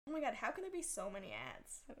Oh my god, how can there be so many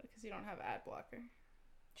ads? Because you don't have ad blocker.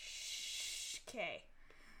 Shh. Okay.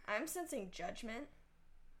 I'm sensing judgment.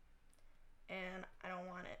 And I don't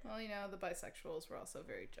want it. Well, the bisexuals were also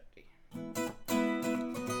very judgy.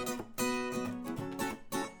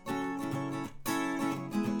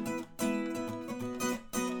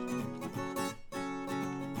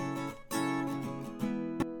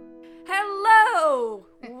 Hello!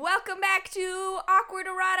 Welcome back to Awkward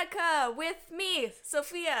Erotica with me,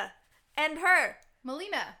 Sophia, and her.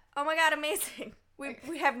 Melina. Oh my god, amazing.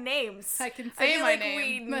 We have names. I can say my name.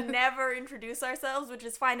 We never introduce ourselves, which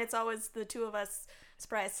is fine. It's always the two of us.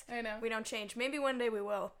 Surprise. I know. We don't change. Maybe one day we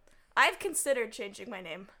will. I've considered changing my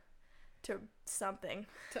name to something.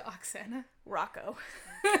 To Oksana. Rocco.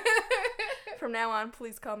 From now on,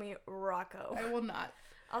 please call me Rocco. I will not.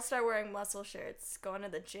 I'll start wearing muscle shirts, going to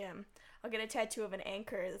the gym. I'll get a tattoo of an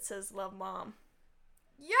anchor that says Love Mom.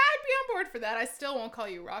 Yeah, I'd be on board for that. I still won't call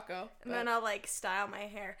you Rocco. And then I'll, style my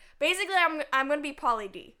hair. Basically, I'm going to be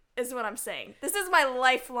Pauly D, is what I'm saying. This is my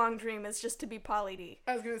lifelong dream, is just to be Pauly D.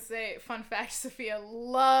 I was going to say, fun fact, Sophia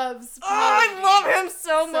loves Pauly D. I love him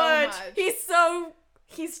so much.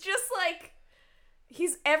 He's just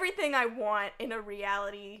he's everything I want in a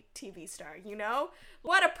reality TV star,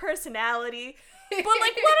 What a personality. But, what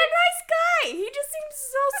a nice guy. He just seems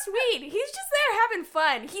so sweet. He's just there having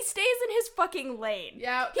fun. He stays in his fucking lane.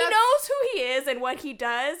 Yeah. He knows who he is and what he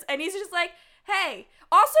does, and he's just like, hey.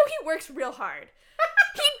 Also, he works real hard.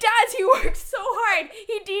 He does. He works so hard.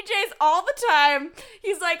 He DJs all the time.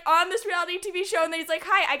 He's, on this reality TV show, and then he's like,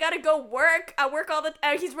 hi, I gotta go work. I work all the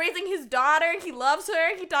he's raising his daughter. He loves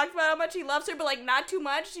her. He talks about how much he loves her, but, not too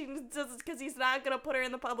much. Because he's not gonna put her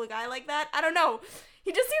in the public eye like that. I don't know.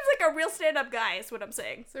 He just seems like a real stand-up guy, is what I'm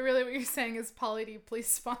saying. So really what you're saying is Pauly D, please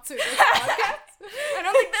sponsor this podcast? I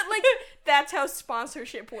don't think that, that's how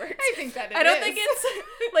sponsorship works. I think that I don't think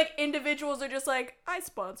it's, individuals are just I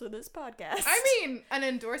sponsor this podcast. I mean, an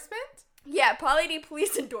endorsement? Yeah, Pauly D,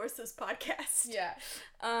 please endorse this podcast. Yeah.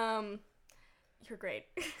 You're great.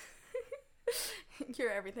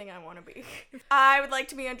 You're everything I want to be. I would like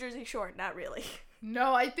to be on Jersey Shore, not really.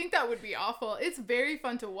 No, I think that would be awful. It's very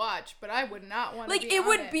fun to watch, but I would not want to be on it. It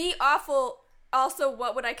would be awful. Also,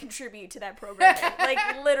 what would I contribute to that program?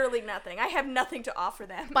 Literally nothing. I have nothing to offer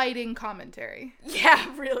them. Biting commentary.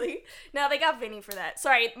 Yeah, really. No, they got Vinny for that.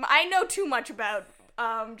 Sorry, I know too much about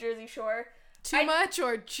Jersey Shore. Too much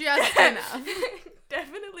or just enough?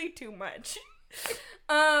 Definitely too much.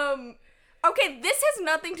 Okay, this has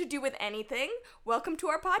nothing to do with anything. Welcome to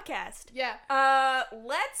our podcast. Yeah.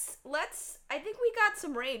 Let's I think we got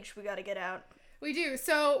some rage we gotta get out. We do.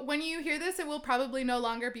 So when you hear this, it will probably no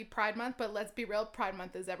longer be Pride Month, but let's be real, Pride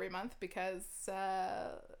Month is every month because,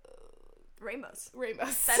 Rainbows.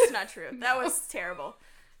 That's not true. That was terrible.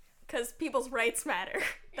 Because people's rights matter.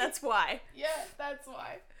 That's why. Yeah, that's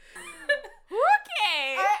why.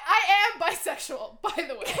 Okay. I am bisexual, by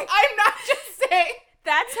the way. I'm not just saying.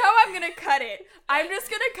 That's how I'm gonna cut it. I'm just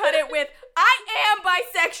gonna cut it with, I am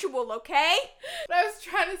bisexual, okay? What I was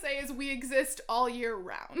trying to say is we exist all year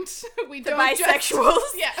round. We the don't bisexuals?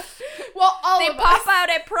 Just, yeah. Well, they pop out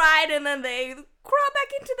at Pride and then they crawl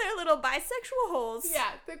back into their little bisexual holes. Yeah,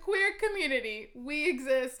 the queer community. We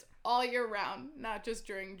exist all year round, not just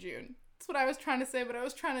during June. That's what I was trying to say, but I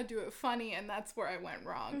was trying to do it funny, and that's where I went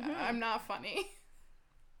wrong. Mm-hmm. I'm not funny.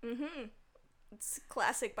 Mm-hmm. It's a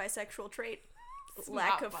classic bisexual trait.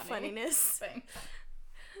 Lack of funniness. Thing.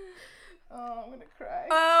 Oh, I'm gonna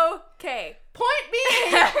cry. Okay. Point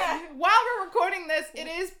being, while we're recording this, it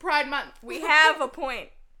is Pride Month. We have a point.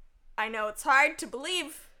 I know it's hard to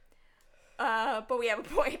believe, but we have a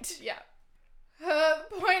point. Yeah. The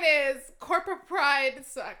point is, corporate pride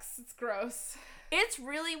sucks. It's gross. It's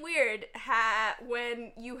really weird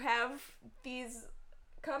when you have these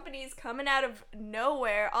companies coming out of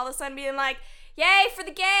nowhere, all of a sudden being like, yay for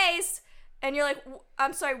the gays! And you're like,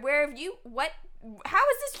 I'm sorry, where have you, what, how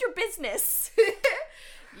is this your business?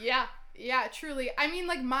 Yeah, truly. I mean,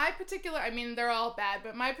 they're all bad,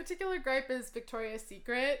 but my particular gripe is Victoria's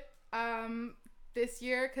Secret, this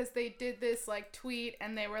year, because they did this, tweet,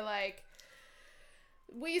 and they were like,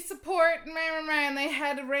 we support, and they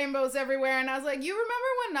had rainbows everywhere, and I was like, you remember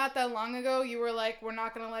when not that long ago you were like, we're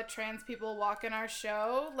not gonna let trans people walk in our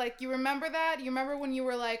show? You remember that? You remember when you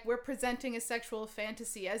were like, we're presenting a sexual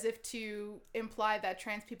fantasy as if to imply that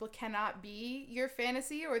trans people cannot be your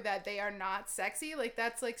fantasy or that they are not sexy?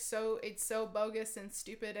 That's it's so bogus and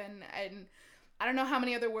stupid, and I don't know how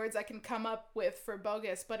many other words I can come up with for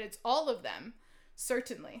bogus, but it's all of them,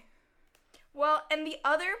 certainly. Well, and the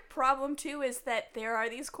other problem, too, is that there are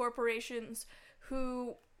these corporations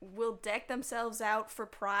who will deck themselves out for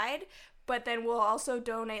Pride, but then we'll also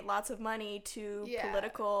donate lots of money to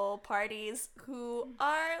political parties who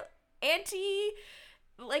are anti,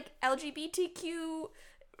 like, LGBTQ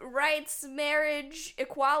rights, marriage,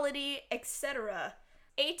 equality, etc.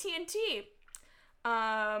 AT&T,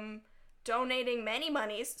 donating many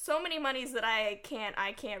monies, so many monies that I can't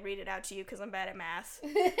read it out to you because I'm bad at math,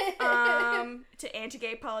 to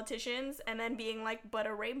anti-gay politicians, and then being like, but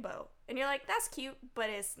a rainbow. And you're like, that's cute, but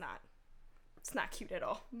it's not. It's not cute at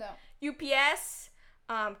all. No. UPS,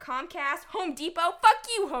 Comcast, Home Depot. Fuck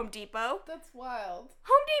you, Home Depot. That's wild.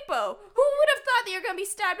 Home Depot. Who would have thought that you're gonna be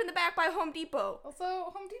stabbed in the back by Home Depot? Also,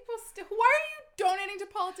 Home Depot. Why are you donating to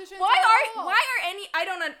politicians? Why are any? I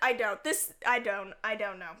don't know.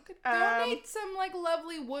 Donate some like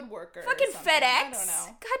lovely woodworker. Fucking or something. FedEx. I don't know.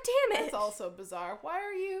 God damn it. That's also bizarre. Why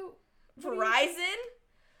are you? Verizon.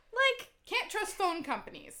 Like, can't trust phone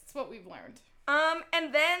companies. That's what we've learned.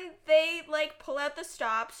 And then they, like, pull out the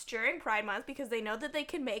stops during Pride Month because they know that they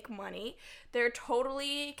can make money. They're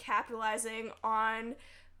totally capitalizing on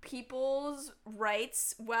people's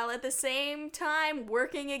rights while at the same time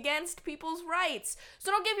working against people's rights. So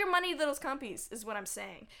don't give your money to those companies, is what I'm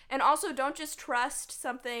saying. And also, don't just trust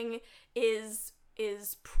something is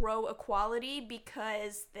pro-equality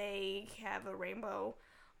because they have a rainbow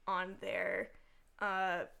on their,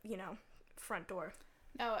 front door.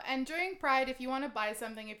 No, and during Pride, if you want to buy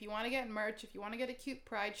something, if you want to get merch, if you want to get a cute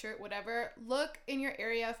Pride shirt, whatever, look in your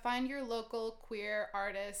area, find your local queer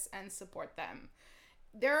artists and support them.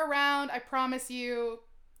 They're around, I promise you,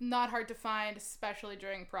 not hard to find, especially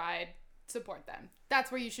during Pride. Support them.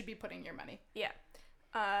 That's where you should be putting your money. Yeah.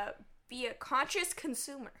 Be a conscious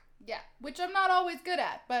consumer. Yeah, which I'm not always good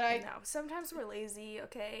at, but No, sometimes we're lazy,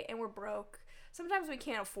 okay, and we're broke. Sometimes we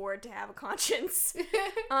can't afford to have a conscience.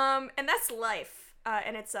 And that's life.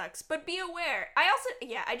 And it sucks. But be aware. I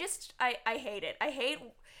hate it. I hate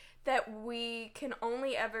that we can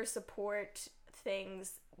only ever support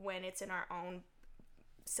things when it's in our own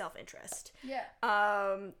self-interest. Yeah.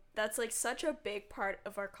 That's like such a big part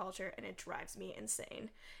of our culture, and it drives me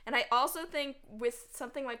insane. And I also think with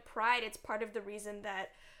something like Pride, it's part of the reason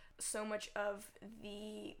that so much of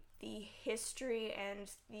the history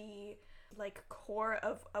and the like core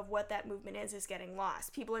of what that movement is getting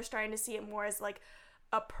lost. People are starting to see it more as like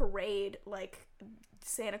a parade, like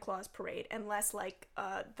Santa Claus parade, and less like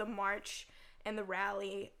the march and the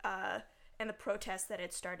rally and the protest that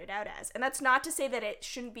it started out as. And that's not to say that it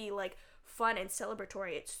shouldn't be like fun and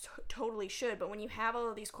celebratory. It totally should. But when you have all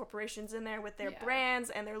of these corporations in there with their brands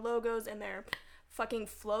and their logos and their fucking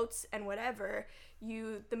floats and whatever,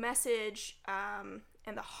 the message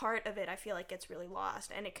and the heart of it, I feel like, gets really lost,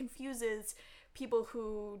 and it confuses people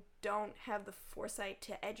who don't have the foresight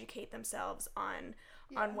to educate themselves on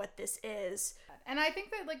what this is. And I think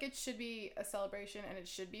that like it should be a celebration and it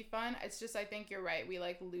should be fun. It's just, I think you're right, we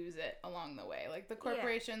like lose it along the way. Like the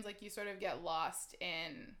corporations, like you sort of get lost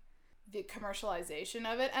in the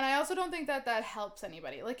commercialization of it, and I also don't think that helps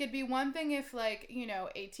anybody. Like it'd be one thing if like, you know,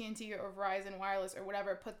 AT&T or Verizon Wireless or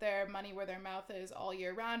whatever put their money where their mouth is all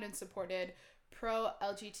year round and supported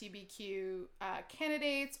pro-LGBTQ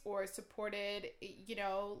candidates, or supported, you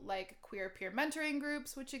know, like queer peer mentoring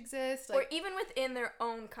groups which exist, like, or even within their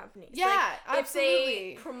own companies. Yeah, like,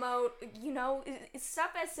 absolutely. If they promote, you know, it's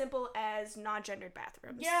stuff as simple as non-gendered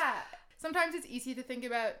bathrooms. Yeah. Sometimes it's easy to think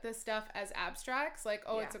about this stuff as abstracts, like,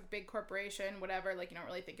 oh, it's a big corporation, whatever, like, you don't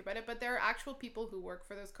really think about it, but there are actual people who work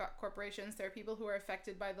for those corporations. There are people who are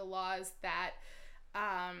affected by the laws that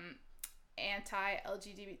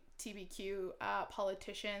anti-LGBTQ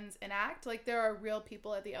politicians enact. Like, there are real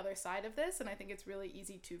people at the other side of this, and I think it's really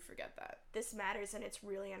easy to forget that. This matters, and it's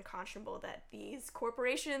really unconscionable that these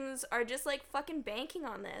corporations are just, like, fucking banking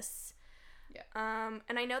on this. Yeah.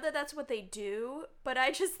 And I know that that's what they do, but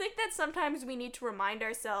I just think that sometimes we need to remind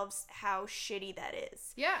ourselves how shitty that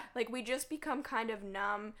is. Yeah. Like, we just become kind of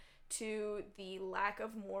numb to the lack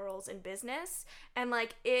of morals in business, and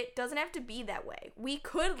like, it doesn't have to be that way. We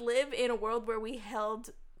could live in a world where we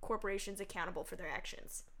held corporations accountable for their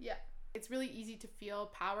actions. Yeah. It's really easy to feel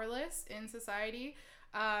powerless in society,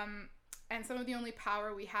 and some of the only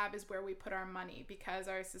power we have is where we put our money, because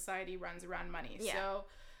our society runs around money. Yeah. So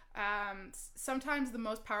sometimes the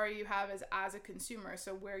most power you have is as a consumer,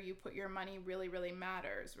 so where you put your money really, really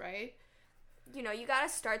matters, right? You know, you gotta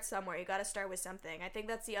start somewhere. You gotta start with something. I think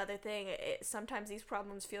that's the other thing. Sometimes these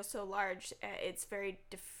problems feel so large, it's very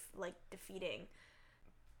defeating.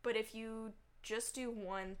 But if you just do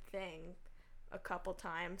one thing a couple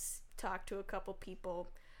times, talk to a couple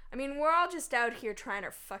people, I mean, we're all just out here trying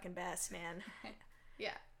our fucking best, man.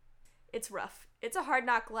 Yeah. It's rough. It's a hard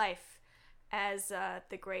knock life, as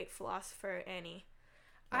the great philosopher Annie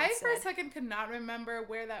I once for a said. second could not remember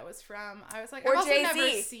where that was from. I was like, Or I've also Jay-Z.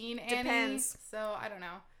 never seen Annie, Depends. so I don't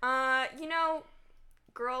know. You know,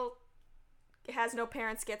 girl has no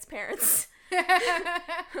parents gets parents.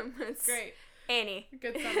 It's Great. Annie.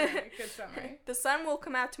 Good summary. Good summary. The sun will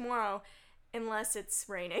come out tomorrow unless it's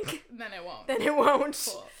raining. Then it won't. Then it won't.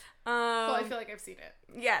 Cool. Well, I feel like I've seen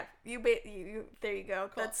it. Yeah, you there you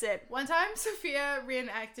go. Cool. That's it. One time, Sophia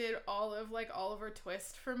reenacted all of like Oliver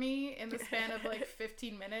Twist for me in the span of like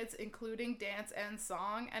 15 minutes, including dance and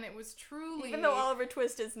song, and it was truly. Even though Oliver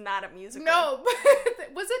Twist is not a musical. No,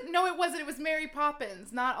 was it? No, it wasn't. It was Mary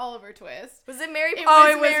Poppins, not Oliver Twist. Was it Mary? It Oh,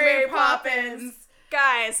 was it was Mary Mary Poppins.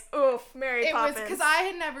 Guys, oof, Mary Poppins. It was because I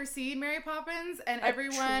had never seen Mary Poppins, and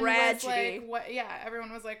everyone was like, "What?" Yeah,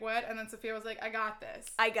 everyone was like, "What?" And then Sophia was like, "I got this."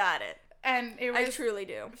 I got it. And it was I truly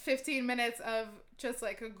do. 15 minutes of just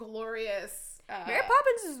like a glorious. Mary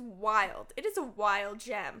Poppins is wild. It is a wild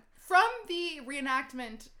gem. From the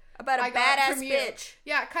reenactment About a I got badass from you. bitch.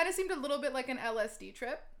 Yeah, it kind of seemed a little bit like an LSD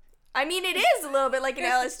trip. I mean, it is a little bit like an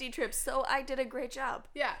LSD trip, so I did a great job.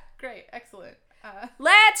 Yeah, great, excellent.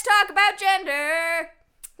 Let's talk about gender.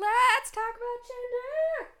 Let's talk about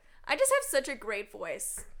gender. I just have such a great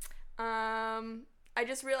voice. I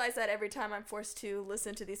just realize that every time I'm forced to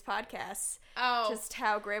listen to these podcasts, just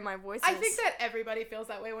how great my voice is. I think that everybody feels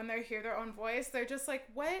that way when they hear their own voice. They're just like,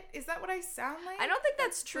 what? Is that what I sound like? I don't think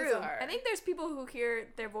that's true. Bizarre. I think there's people who hear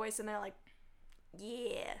their voice and they're like,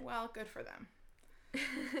 yeah. Well, good for them.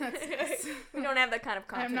 That's nice. We don't have that kind of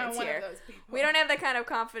confidence I'm not one here. of those people. We don't have that kind of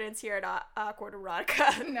confidence here at Awkward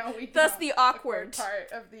Erotica. No, we don't. Thus the awkward part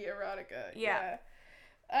of the erotica. Yeah.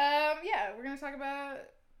 Yeah, we're going to talk about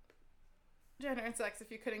gender and sex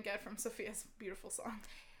if you couldn't get from Sophia's beautiful song.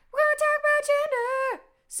 We're gonna talk about gender.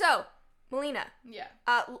 So, Melina, Yeah.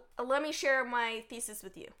 let me share my thesis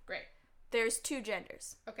with you. Great. There's two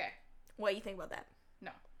genders. Okay. What do you think about that?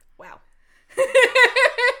 No. Wow.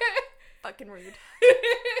 Fucking rude.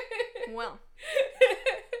 Well,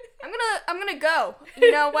 I'm gonna go.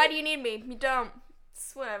 You know, why do you need me? You don't.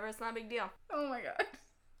 It's whatever. It's not a big deal. Oh my god.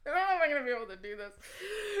 I don't know if I'm gonna be able to do this.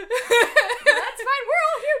 That's fine. We're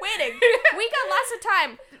all here waiting. We got lots of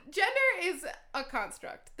time. Gender is a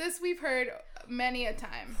construct. This we've heard many a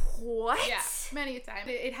time. What? Yeah, many a time.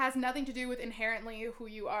 It has nothing to do with inherently who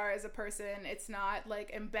you are as a person. It's not like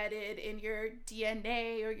embedded in your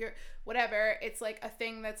DNA or your whatever. It's like a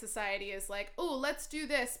thing that society is like, oh, let's do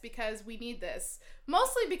this because we need this.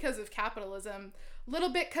 Mostly because of capitalism. A little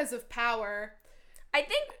bit because of power. I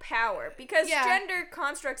think power, because Yeah. gender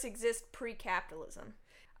constructs exist pre-capitalism.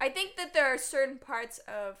 I think that there are certain parts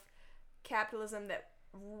of capitalism that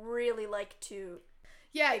really like to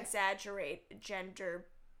Yeah, exaggerate gender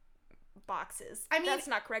boxes. I mean- that's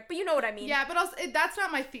not correct, but you know what I mean. yeah, but also that's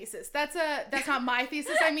not my thesis. That's not my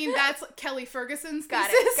thesis. I mean, that's Kelly Ferguson's Got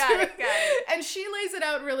thesis. it, got it. And she lays it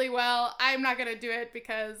out really well. I'm not gonna do it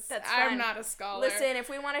because That's I'm fine. not a scholar. Listen, if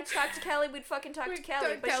we want to talk to Kelly, we'd fucking talk to We'd Kelly,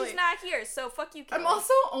 talk but Kelly. she's not here, so fuck you, Kelly. I'm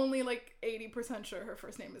also only like 80% sure her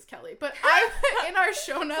first name is Kelly, but I'm in our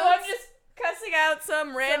show notes. So I'm just cussing out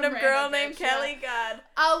some random girl random named bitch, Kelly. God.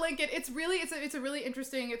 I'll link it. It's a really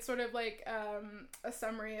interesting. It's sort of like a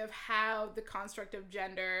summary of how the construct of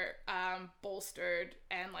gender bolstered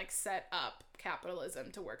and like set up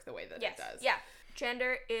capitalism to work the way that Yes. it does. Yeah.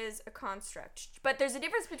 Gender is a construct, but there's a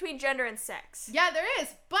difference between gender and sex. Yeah, there is,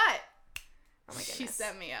 but Oh my she goodness.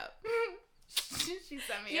 set me up. she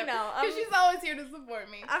set me You up. know, because she's always here to support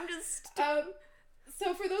me. I'm just.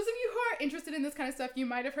 So for those of you who are interested in this kind of stuff, you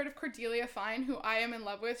might have heard of Cordelia Fine, who I am in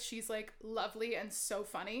love with. She's like lovely and so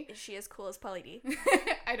funny. Is she as cool as Polly D?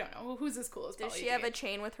 I don't know who's as cool as Does Polly she D. have a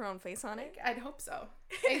chain with her own face on it? I'd hope so.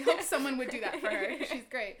 I hope someone would do that for her. She's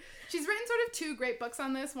great. She's written sort of two great books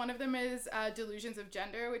on this. One of them is Delusions of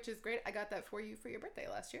Gender, which is great. I got that for you for your birthday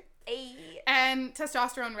last year. Hey. And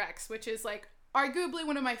Testosterone Rex, which is like arguably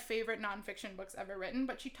one of my favorite nonfiction books ever written.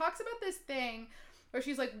 But she talks about this thing where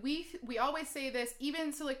she's like, we always say this,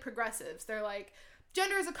 even to like progressives. They're like,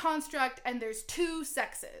 gender is a construct and there's two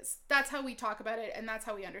sexes. That's how we talk about it and that's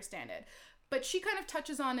how we understand it. But she kind of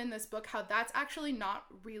touches on in this book how that's actually not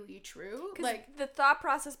really true. Like, the thought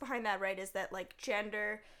process behind that, right, is that like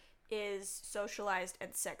gender is socialized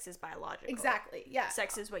and sex is biological. Exactly. Yeah.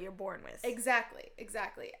 Sex is what you're born with. Exactly.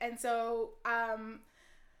 And so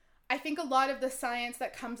I think a lot of the science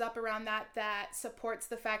that comes up around that supports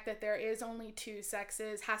the fact that there is only two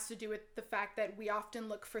sexes has to do with the fact that we often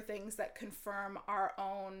look for things that confirm our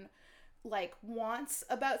own like wants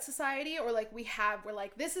about society, or like we're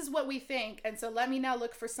like, this is what we think, and so let me now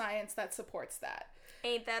look for science that supports that.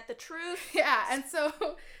 Ain't that the truth? Yeah, and so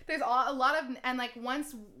there's a lot of, and like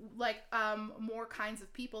once like more kinds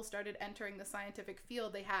of people started entering the scientific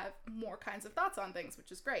field, they have more kinds of thoughts on things,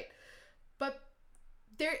 which is great. But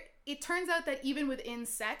it turns out that even within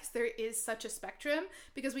sex, there is such a spectrum,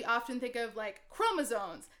 because we often think of like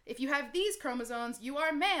chromosomes. If you have these chromosomes, you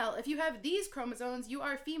are male. If you have these chromosomes, you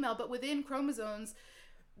are female. But within chromosomes,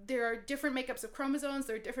 there are different makeups of chromosomes,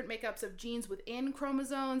 there are different makeups of genes within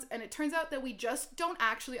chromosomes, and it turns out that we just don't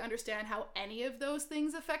actually understand how any of those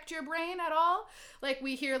things affect your brain at all. Like,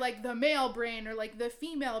 we hear, like, the male brain or, like, the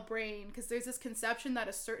female brain, because there's this conception that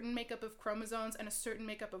a certain makeup of chromosomes and a certain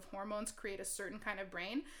makeup of hormones create a certain kind of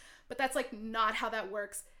brain, but that's, like, not how that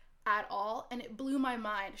works at all, and it blew my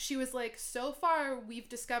mind. She was like, so far, we've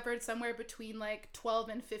discovered somewhere between, like, 12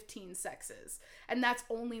 and 15 sexes, and that's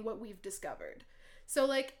only what we've discovered. So,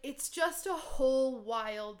 like, it's just a whole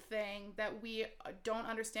wild thing that we don't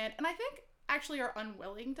understand, and I think actually are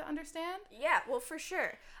unwilling to understand. Yeah, well, for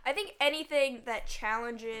sure. I think anything that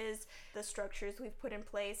challenges the structures we've put in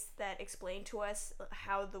place that explain to us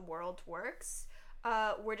how the world works,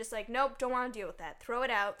 we're just like, nope, don't want to deal with that. Throw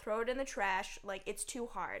it out, throw it in the trash. Like, it's too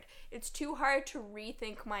hard. It's too hard to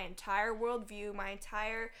rethink my entire worldview, my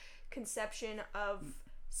entire conception of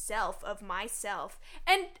self, of myself.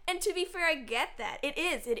 And to be fair, I get that. It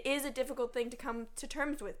is a difficult thing to come to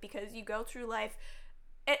terms with, because you go through life,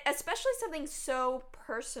 especially something so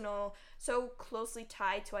personal, so closely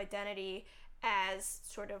tied to identity as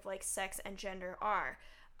sort of like sex and gender are,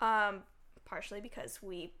 partially because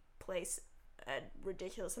we place a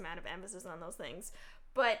ridiculous amount of emphasis on those things,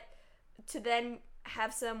 but to then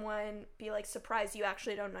have someone be like, surprised you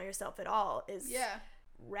actually don't know yourself at all is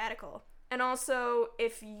radical. And also,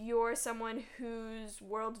 if you're someone whose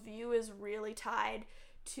worldview is really tied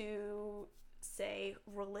to, say,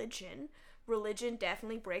 religion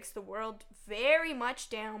definitely breaks the world very much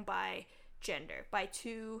down by gender, by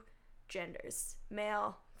two genders,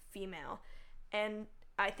 male, female. And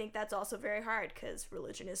I think that's also very hard, because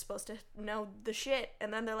religion is supposed to know the shit,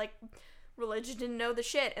 and then they're like, religion didn't know the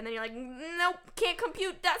shit, and then you're like, nope, can't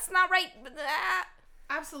compute, that's not right.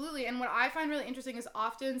 Absolutely. And what I find really interesting is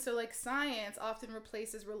often, so like science often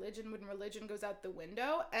replaces religion when religion goes out the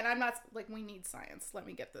window. And I'm not like, we need science. Let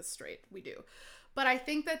me get this straight. We do. But I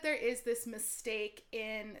think that there is this mistake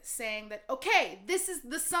in saying that, okay, this is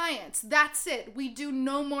the science. That's it. We do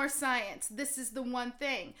no more science. This is the one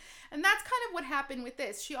thing. And that's kind of what happened with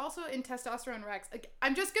this. She also, in Testosterone Rex, like,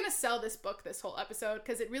 I'm just going to sell this book this whole episode,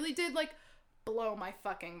 because it really did like blow my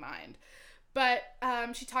fucking mind. But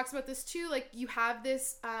she talks about this too, like, you have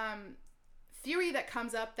this theory that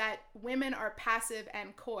comes up that women are passive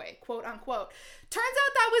and coy, quote unquote. Turns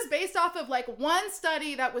out that was based off of like one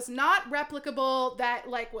study that was not replicable, that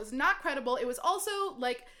like was not credible. It was also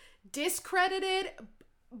like discredited,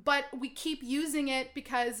 but we keep using it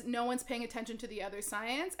because no one's paying attention to the other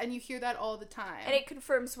science, and you hear that all the time. And it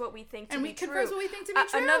confirms what we think to be true. Confirms what we think to be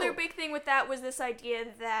true. Another big thing with that was this idea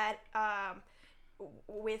that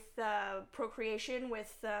with procreation,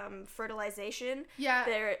 with fertilization,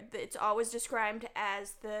 it's always described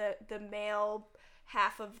as the male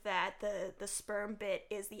half of that, the sperm bit,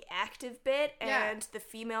 is the active bit, and the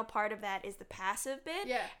female part of that is the passive bit.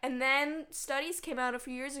 And then studies came out a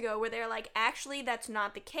few years ago where they're like, actually that's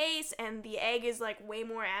not the case, and the egg is like way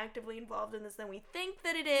more actively involved in this than we think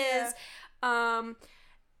that it is.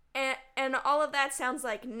 And all of that sounds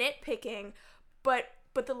like nitpicking,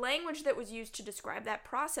 but the language that was used to describe that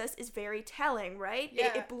process is very telling, right?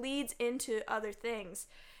 It bleeds into other things.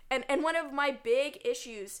 And one of my big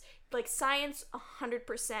issues, like, science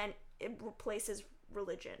 100% it replaces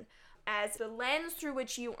religion as the lens through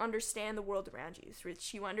which you understand the world around you, through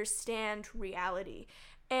which you understand reality.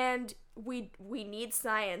 And we need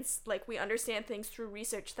science. Like, we understand things through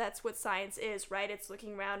research. That's what science is, right? It's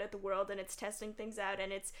looking around at the world and it's testing things out,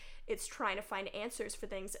 and it's trying to find answers for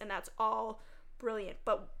things, and that's all brilliant.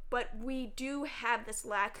 But we do have this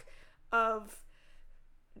lack of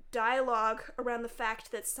dialogue around the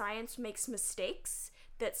fact that science makes mistakes,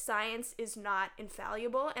 that science is not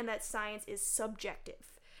infallible, and that science is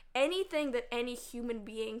subjective. Anything that any human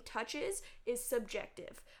being touches is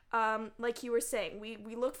subjective. Like you were saying,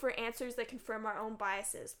 we look for answers that confirm our own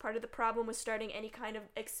biases. Part of the problem with starting any kind of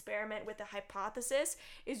experiment with a hypothesis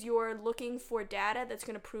is you're looking for data that's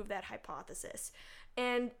going to prove that hypothesis.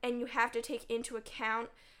 And you have to take into account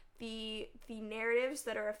the narratives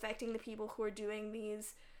that are affecting the people who are doing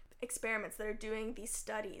these experiments, that are doing these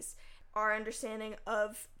studies. Our understanding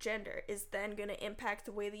of gender is then going to impact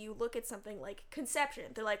the way that you look at something like conception.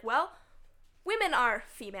 They're like, well, women are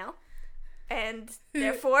female, and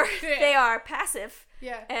therefore they are passive.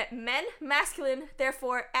 Yeah. Men, masculine,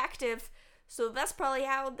 therefore active. So that's probably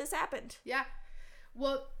how this happened. Yeah.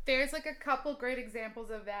 Well, there's like a couple great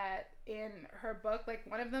examples of that in her book. Like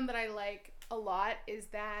one of them that I like a lot is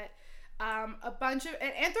that a bunch of,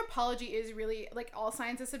 and anthropology is really, like, all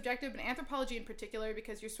science is subjective, but anthropology in particular,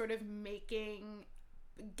 because you're sort of making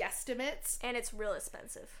guesstimates. And it's real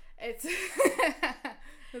expensive. It's that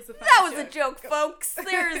was a joke, folks.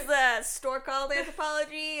 There's a store called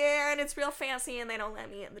Anthropology, and it's real fancy, and they don't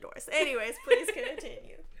let me in the doors. Anyways, please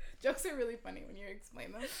continue. Jokes are really funny when you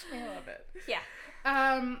explain them. I love it.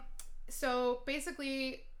 Yeah. So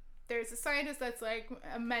basically, there's a scientist that's like,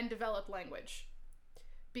 men develop language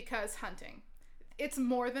because hunting. It's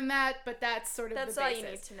more than that, but that's sort of the basis. That's all you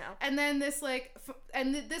need to know. And then this, like,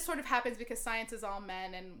 this sort of happens because science is all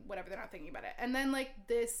men and whatever, they're not thinking about it. And then, like,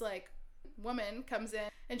 this, like, woman comes in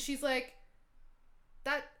and she's like,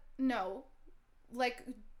 no. Like,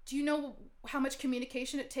 do you know how much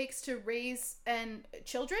communication it takes to raise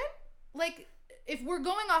children? Like, if we're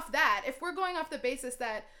going off the basis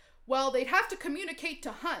that, well, they'd have to communicate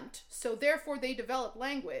to hunt, so therefore they develop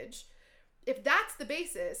language. If that's the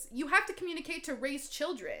basis, you have to communicate to raise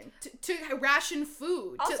children, to ration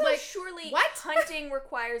food. Also, to, like, surely what? hunting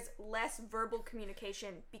requires less verbal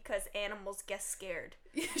communication because animals get scared.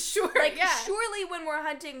 Sure, like, yeah. Surely when we're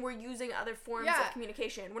hunting, we're using other forms Yeah. of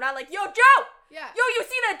communication. We're not like, yo, Joe! Yeah. Yo, you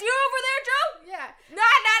see that deer over there, Joe? Yeah.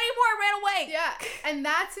 Not anymore, it ran away. Yeah, and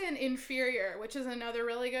that's in Inferior, which is another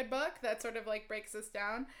really good book that sort of, like, breaks this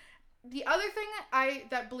down. The other thing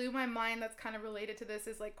that blew my mind that's kind of related to this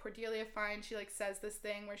is, like, Cordelia Fine, she, like, says this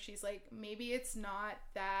thing where she's like, maybe it's not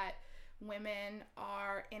that women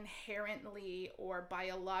are inherently or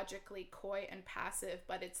biologically coy and passive,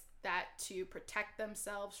 but it's that to protect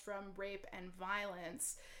themselves from rape and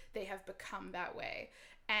violence, they have become that way.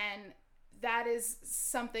 And that is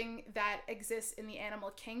something that exists in the animal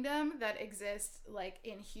kingdom, that exists, like,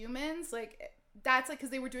 in humans. Like, that's, like, because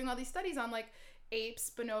they were doing all these studies on, like,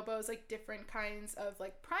 apes, bonobos, like, different kinds of,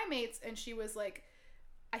 like, primates, and she was like,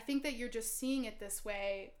 I think that you're just seeing it this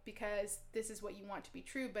way because this is what you want to be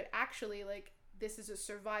true, but actually, like, this is a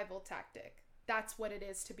survival tactic. That's what it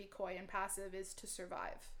is to be coy and passive, is to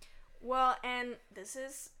survive. Well, and this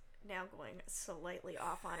is now going slightly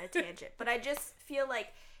off on a tangent, but I just feel like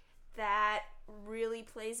that really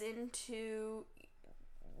plays into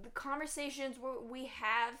the conversations we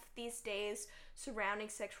have these days surrounding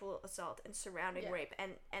sexual assault and surrounding rape,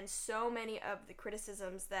 and so many of the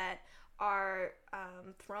criticisms that are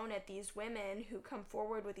thrown at these women who come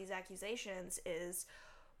forward with these accusations is,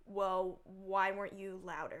 well, why weren't you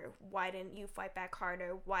louder? Why didn't you fight back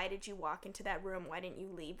harder? Why did you walk into that room? Why didn't you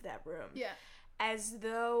leave that room? Yeah. As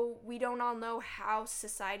though we don't all know how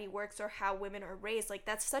society works or how women are raised. Like,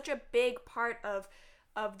 that's such a big part of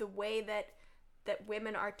the way that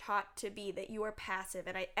women are taught to be, that you are passive.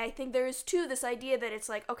 And I think there is, too, this idea that it's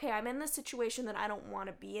like, okay, I'm in this situation that I don't want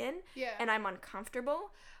to be in, and I'm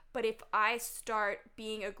uncomfortable, but if I start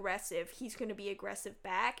being aggressive, he's going to be aggressive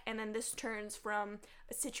back, and then this turns from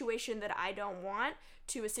a situation that I don't want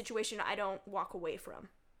to a situation I don't walk away from.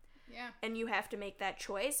 Yeah. And you have to make that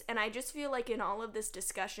choice. And I just feel like in all of this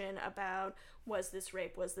discussion about, was this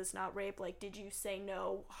rape, was this not rape, like, did you say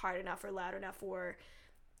no hard enough or loud enough or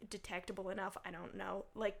detectable enough, I don't know,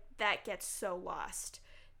 like, that gets so lost,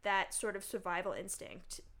 that sort of survival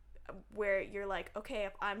instinct where you're like, okay,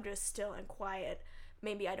 if I'm just still and quiet,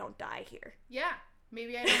 maybe I don't die here. Yeah,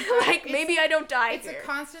 maybe I don't die. Like, maybe I don't die here. It's a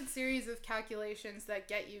constant series of calculations that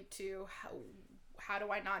get you to how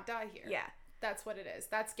do I not die here? Yeah. That's what it is.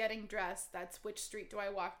 That's getting dressed. That's which street do I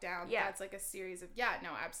walk down. Yeah. That's like a series of, no,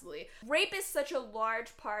 absolutely. Rape is such a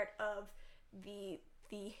large part of the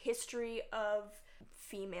history of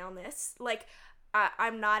femaleness. Like,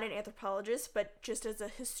 I'm not an anthropologist, but just as a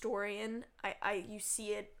historian, you see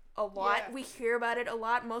it a lot. Yeah. We hear about it a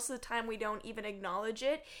lot. Most of the time we don't even acknowledge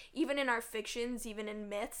it. Even in our fictions, even in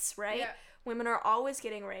myths, right? Yeah. Women are always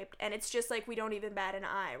getting raped, and it's just like we don't even bat an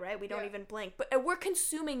eye, right? We don't even blink. But we're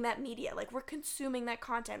consuming that media. Like, we're consuming that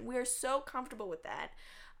content. We are so comfortable with that.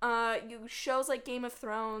 Shows like Game of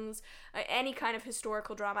Thrones, any kind of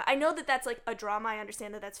historical drama. I know that that's like a drama. I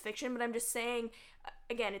understand that that's fiction, but I'm just saying,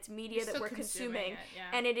 again, it's media that we're consuming,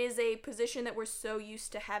 and it is a position that we're so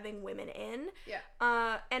used to having women in.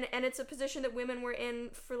 Yeah. And it's a position that women were in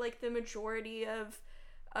for like the majority of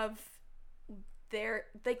their,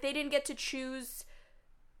 like, they didn't get to choose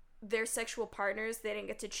their sexual partners. They didn't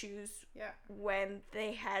get to choose when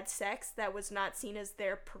they had sex. That was not seen as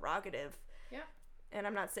their prerogative. Yeah. And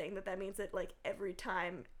I'm not saying that means that, like, every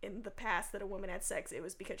time in the past that a woman had sex, it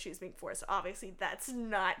was because she was being forced. Obviously, that's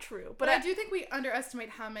not true. But I do think we underestimate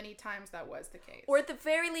how many times that was the case. Or at the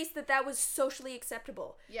very least, that was socially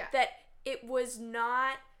acceptable. Yeah. That it was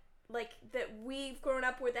not, like, that we've grown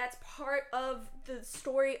up where that's part of the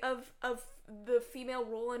story of the female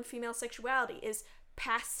role and female sexuality is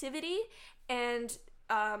passivity and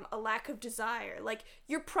a lack of desire. Like,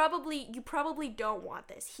 you probably don't want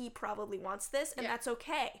this. He probably wants this, and that's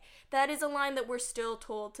okay. That is a line that we're still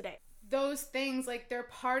told today. Those things, like, they're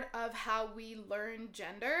part of how we learn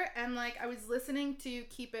gender. And, like, I was listening to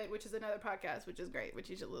Keep It, which is another podcast, which is great, which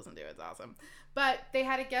you should listen to. It's awesome. But they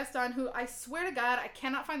had a guest on who, I swear to God, I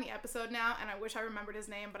cannot find the episode now, and I wish I remembered his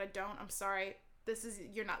name, but I don't. I'm sorry.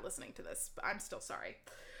 You're not listening to this, but I'm still sorry.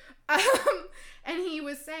 And he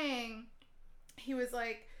was saying, he was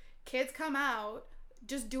like, kids come out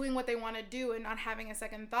just doing what they want to do and not having a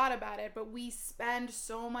second thought about it, but we spend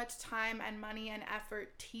so much time and money and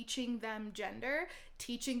effort teaching them gender,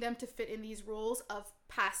 teaching them to fit in these rules of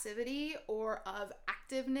passivity or of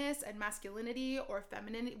activeness and masculinity or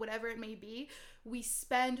femininity, whatever it may be. We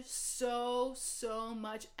spend so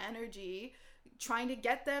much energy trying to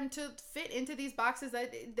get them to fit into these boxes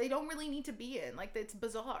that they don't really need to be in. Like, it's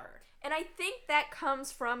bizarre. And I think that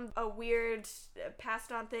comes from a weird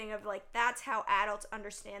passed on thing of, like, that's how adults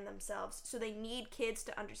understand themselves. So they need kids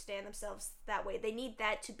to understand themselves that way. They need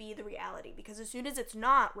that to be the reality. Because as soon as it's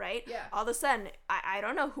not, right? Yeah. All of a sudden, I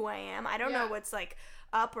don't know who I am. I don't know what's, like,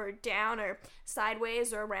 up or down or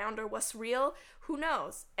sideways or around or what's real. Who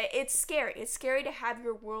knows? It's scary. It's scary to have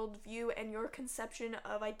your worldview and your conception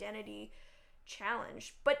of identity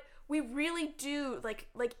challenged. But we really do, like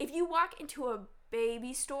if you walk into a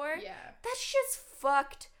baby store, that shit's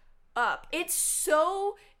fucked up. It's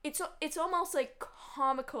almost like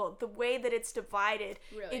comical the way that it's divided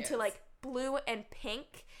really into like blue and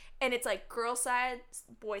pink, and it's like girl side,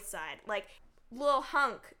 boy side, like little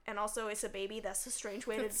hunk, and also it's a baby. That's a strange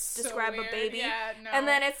way to describe a baby. Yeah, no. And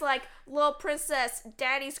then it's like little princess,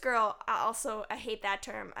 daddy's girl. I hate that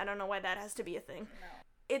term. I don't know why that has to be a thing. No.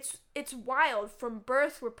 It's wild. From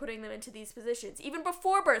birth, we're putting them into these positions. Even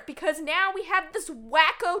before birth, because now we have this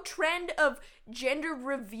wacko trend of gender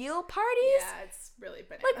reveal parties. Yeah, it's really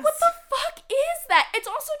bananas. Like, what the fuck is that? It's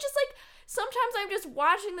also just like, sometimes I'm just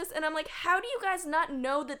watching this and I'm like, how do you guys not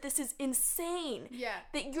know that this is insane? Yeah.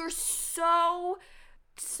 That you're so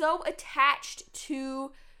attached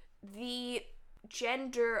to the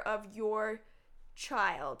gender of your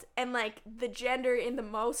child, and like the gender in the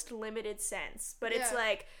most limited sense, but it's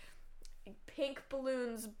like pink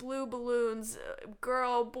balloons, blue balloons,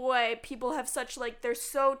 girl, boy. People have such, like, they're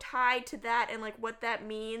so tied to that and like what that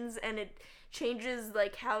means, and it changes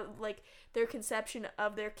like how, like, their conception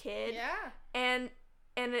of their kid. And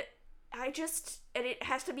it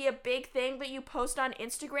has to be a big thing that you post on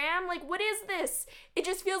Instagram. Like, what is this? It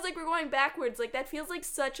just feels like we're going backwards. Like, that feels like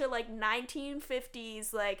such a, like,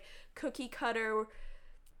 1950s, like, cookie cutter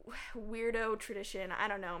weirdo tradition. I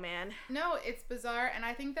don't know, man. No, it's bizarre, and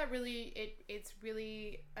I think that really it's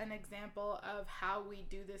really an example of how we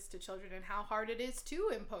do this to children and how hard it is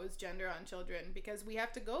to impose gender on children, because we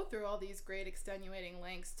have to go through all these great extenuating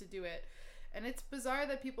lengths to do it. And it's bizarre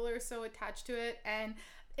that people are so attached to it. And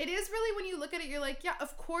it is really, when you look at it, you're like, yeah,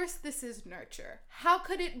 of course this is nurture. How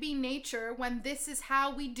could it be nature when this is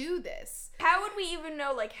how we do this? How would we even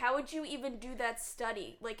know? Like, how would you even do that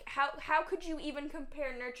study? Like, how could you even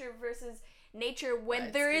compare nurture versus nature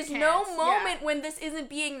when there is no moment when this isn't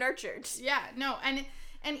being nurtured? Yeah, no. And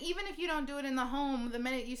even if you don't do it in the home, the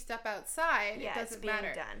minute you step outside, it doesn't matter.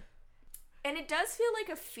 It's being done. And it does feel like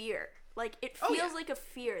a fear. Like, it feels like a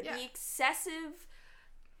fear. Yeah. The excessive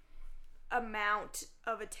amount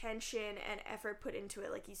of attention and effort put into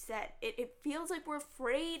it, like you said, it feels like we're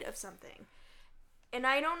afraid of something. And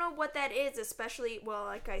I don't know what that is, especially, well,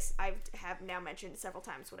 like I have now mentioned several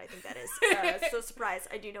times what I think that is. So surprised,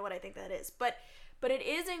 I do know what I think that is. But it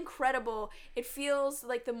is incredible. It feels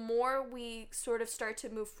like the more we sort of start to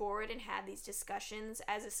move forward and have these discussions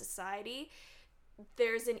as a society,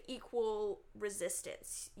 there's an equal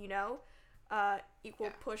resistance, you know?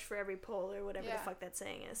 Equal push for every pole, or whatever the fuck that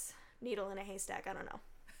saying is. Needle in a haystack, I don't know.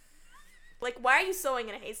 Like, why are you sewing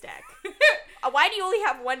in a haystack? Why do you only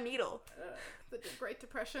have one needle? The Great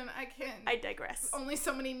Depression, I can't. I digress. Only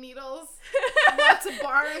so many needles. Lots of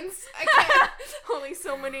barns. I can't. Only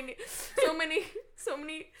so many,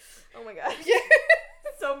 oh my god.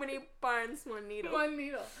 So many barns, one needle. One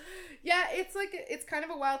needle. Yeah, it's like, it's kind of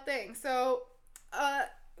a wild thing. So,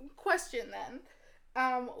 question then.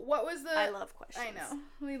 What was the... I love questions. I know.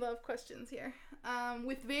 We love questions here.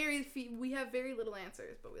 We have very little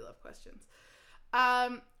answers, but we love questions.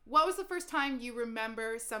 What was the first time you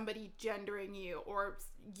remember somebody gendering you, or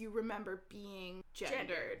you remember being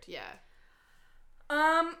gendered? Yeah.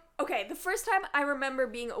 Okay, the first time I remember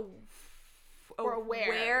being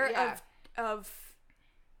aware yeah. of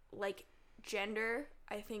like gender,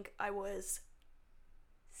 I think I was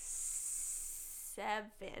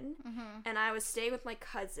 7, and I was staying with my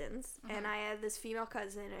cousins, and I had this female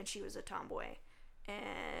cousin, and she was a tomboy,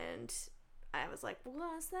 and I was like,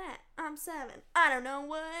 what's that? I'm 7. I don't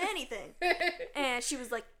know anything. And she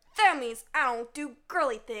was like, that means I don't do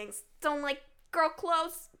girly things. Don't like girl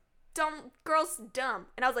clothes. Girls dumb.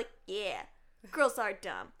 And I was like, yeah, girls are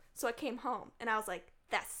dumb. So I came home, and I was like,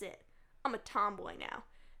 that's it. I'm a tomboy now.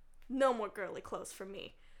 No more girly clothes for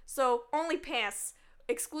me. So only pants,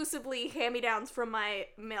 exclusively hand-me-downs from my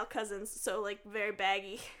male cousins. So like very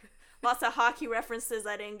baggy. Lots of hockey references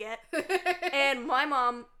I didn't get. And my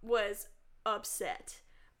mom was upset.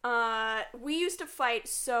 We used to fight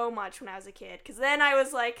so much when I was a kid, because then I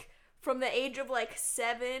was like, from the age of like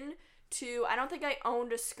 7 to, I don't think I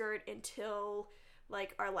owned a skirt until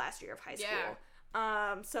like our last year of high school.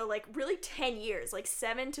 So like really 10 years, like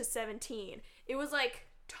 7 to 17. It was like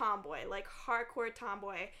tomboy, like hardcore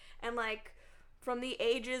tomboy. And like from the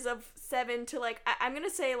ages of 7 to like, I'm gonna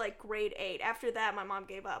say like grade 8. After that, my mom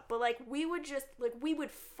gave up. But like we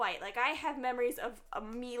would fight. Like I have memories of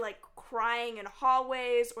me like crying in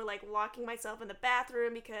hallways, or like locking myself in the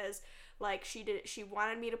bathroom because like she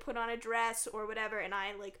wanted me to put on a dress or whatever, and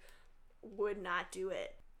I like would not do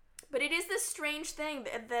it. But it is this strange thing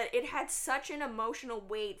that it had such an emotional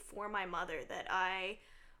weight for my mother that I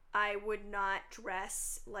would not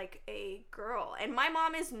dress like a girl. And my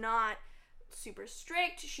mom is not super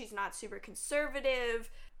strict. She's not super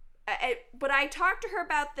conservative. But I talked to her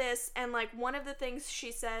about this, and like one of the things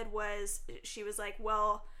she said was, she was like,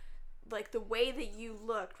 well, like the way that you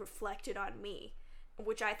looked reflected on me,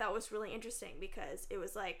 which I thought was really interesting, because it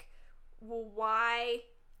was like, well, why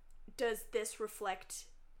does this reflect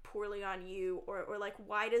poorly on you, or like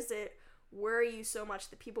why does it worry you so much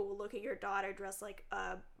that people will look at your daughter dressed like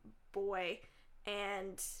a boy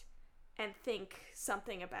and think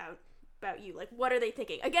something about you? Like, what are they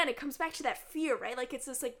thinking? Again, it comes back to that fear, right? Like it's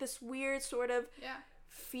this like this weird sort of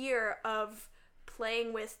fear of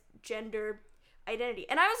playing with gender identity.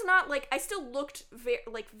 And I was not like, I still looked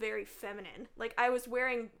very feminine. Like I was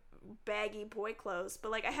wearing baggy boy clothes,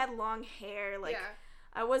 but like I had long hair. Like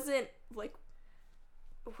I wasn't like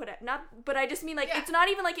but I just mean like it's not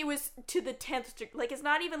even like it was to the 10th degree. Like it's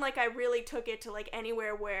not even like I really took it to like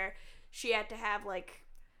anywhere where she had to have like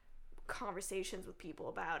conversations with people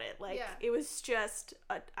about it. Like it was just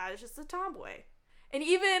I was just a tomboy. And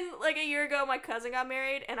even like a year ago, my cousin got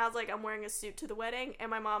married, and I was like, I'm wearing a suit to the wedding, and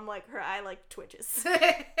my mom, like, her eye like twitches.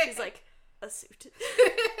 She's like, a suit.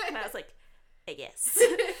 And I was like, I guess.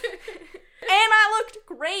 And I looked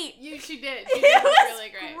great. She did. She did look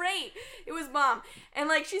really great. It was Mom. And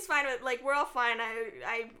like she's fine with, like, we're all fine.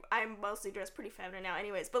 I'm mostly dressed pretty feminine now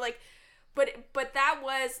anyways. But like but that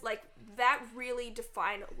was like, that really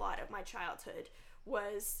defined a lot of my childhood,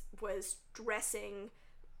 was dressing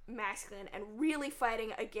masculine and really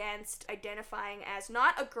fighting against identifying as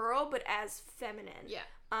not a girl but as feminine.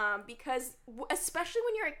 Because especially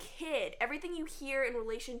when you're a kid, everything you hear in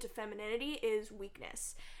relation to femininity is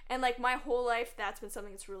weakness. And like my whole life, that's been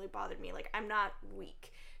something that's really bothered me. Like, I'm not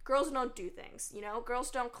weak. Girls don't do things, you know? Girls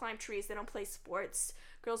don't climb trees, they don't play sports.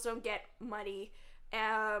 Girls don't get muddy.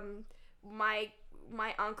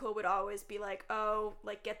 My uncle would always be like, oh,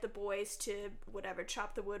 like, get the boys to whatever,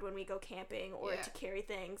 chop the wood when we go camping, or to carry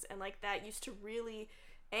things, and like that used to really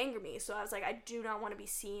anger me. So I was like, I do not want to be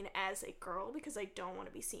seen as a girl, because I don't want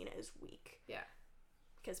to be seen as weak.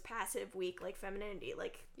 Because passive, weak, like femininity,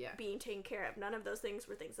 like being taken care of, none of those things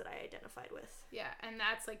were things that I identified with. And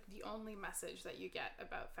that's like the only message that you get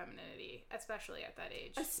about femininity, especially at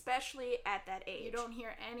that age. You don't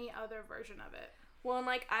hear any other version of it. Well, and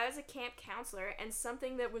like, I was a camp counselor, and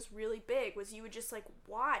something that was really big was you would just like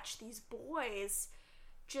watch these boys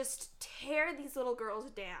just tear these little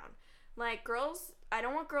girls down. Like, girls, I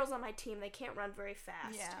don't want girls on my team. They can't run very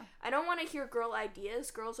fast. I don't want to hear girl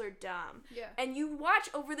ideas. Girls are dumb. And you watch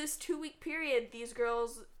over this 2-week period, these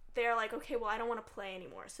girls, they're like, okay, well, I don't want to play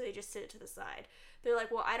anymore. So they just sit it to the side. They're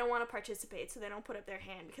like, well, I don't want to participate. So they don't put up their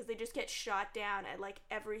hand, because they just get shot down at like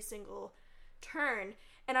every single turn.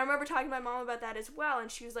 And I remember talking to my mom about that as well,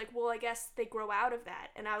 and she was like, well, I guess they grow out of that.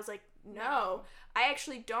 And I was like, no, I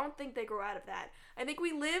actually don't think they grow out of that. I think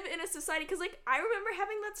we live in a society, because like, I remember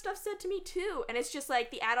having that stuff said to me too, and it's just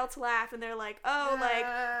like, the adults laugh, and they're like, oh,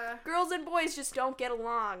 like, girls and boys just don't get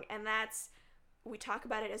along, and that's we talk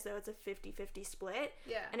about it as though it's a 50-50 split.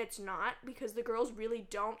 Yeah. And it's not, because the girls really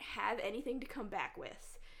don't have anything to come back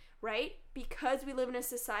with, right? Because we live in a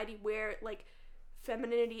society where, like,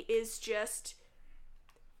 femininity is just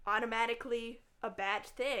automatically a bad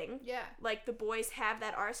thing. Yeah. Like, the boys have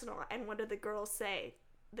that arsenal, and what do the girls say?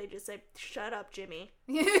 They just say, shut up, Jimmy.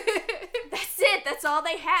 Yeah. That's it. That's all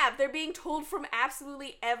they have. They're being told from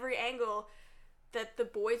absolutely every angle that the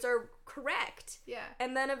boys are correct. Yeah.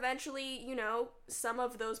 And then eventually, you know, some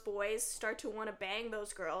of those boys start to want to bang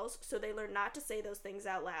those girls, so they learn not to say those things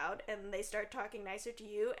out loud, and they start talking nicer to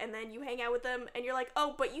you, and then you hang out with them, and you're like,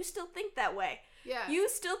 oh, but you still think that way. Yeah. You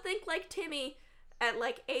still think like Timmy at,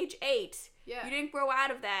 like, age 8. Yeah. You didn't grow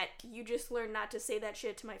out of that. You just learned not to say that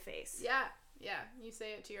shit to my face. Yeah. Yeah. You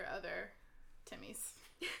say it to your other Timmys.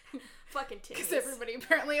 Fucking Timmys. Because everybody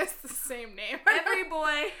apparently has the same name. Every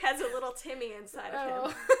boy has a little Timmy inside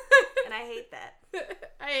of him. And I hate that.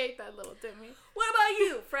 I hate that little Timmy. What about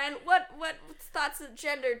you, friend? What thoughts of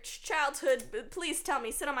gender, childhood? Please tell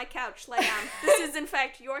me. Sit on my couch. Lay down. This is, in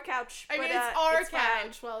fact, your couch. I but, mean, it's our it's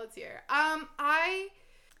couch fine. while it's here.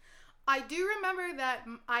 I do remember that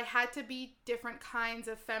I had to be different kinds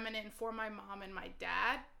of feminine for my mom and my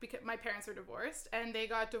dad, because my parents were divorced, and they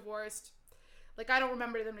got divorced. Like, I don't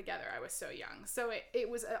remember them together. I was so young. So it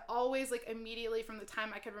was always, like, immediately from the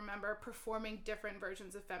time I could remember performing different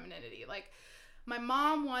versions of femininity. Like, my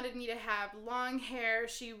mom wanted me to have long hair.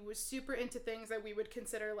 She was super into things that we would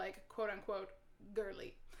consider, like, quote-unquote,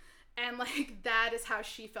 girly. And, like, that is how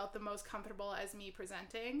she felt the most comfortable as me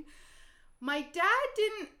presenting. My dad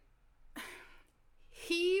didn't...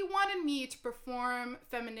 He wanted me to perform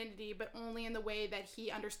femininity, but only in the way that he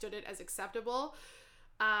understood it as acceptable.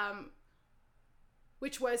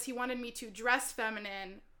 Which was, he wanted me to dress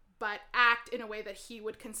feminine, but act in a way that he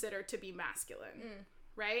would consider to be masculine,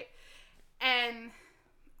 right? And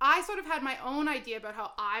I sort of had my own idea about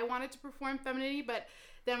how I wanted to perform femininity, but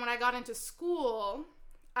then when I got into school,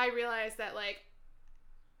 I realized that, like,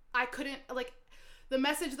 I couldn't, like, the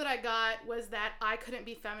message that I got was that I couldn't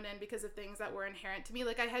be feminine because of things that were inherent to me.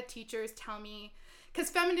 Like, I had teachers tell me, because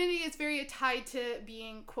femininity is very tied to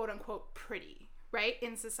being quote-unquote pretty, right,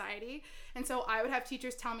 in society. And so I would have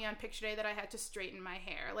teachers tell me on picture day that I had to straighten my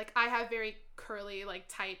hair. Like, I have very curly, like,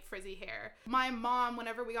 tight, frizzy hair. My mom,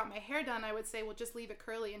 whenever we got my hair done, I would say, well, just leave it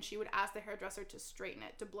curly, and she would ask the hairdresser to straighten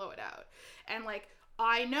it, to blow it out. And, like,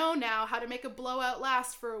 I know now how to make a blowout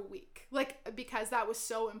last for a week, like, because that was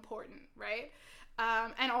so important, right?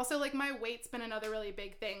 And also, like, my weight's been another really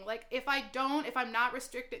big thing. Like, if I'm not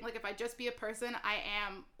restricted, like, if I just be a person, I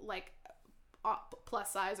am, like,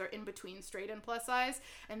 plus size or in between straight and plus size,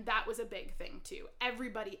 and that was a big thing too.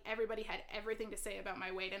 Everybody had everything to say about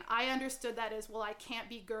my weight, and I understood that as, well, I can't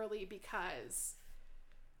be girly because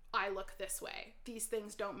I look this way. These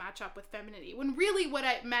things don't match up with femininity, when really what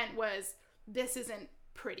I meant was, this isn't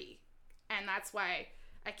pretty, and that's why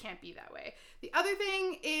I can't be that way. The other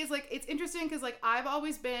thing is, like, it's interesting because, like, I've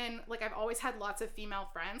always had lots of female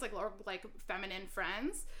friends, like feminine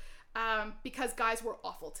friends, because guys were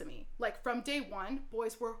awful to me. Like, from day one,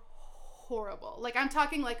 boys were horrible. Like, I'm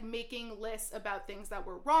talking, like, making lists about things that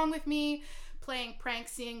were wrong with me, playing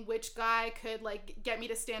pranks, seeing which guy could, like, get me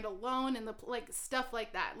to stand alone, and like, stuff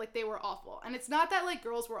like that. Like, they were awful. And it's not that, like,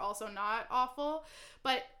 girls were also not awful,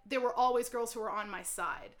 but there were always girls who were on my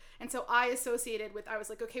side. And so I was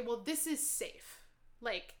like, okay, well, this is safe.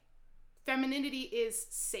 Like, femininity is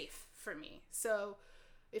safe for me. So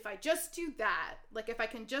if I just do that, like, if I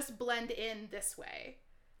can just blend in this way,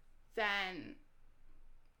 then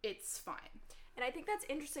it's fine. And I think that's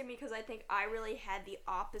interesting because I think I really had the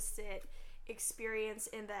opposite experience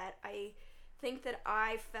in that I think that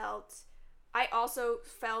I also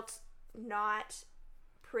felt not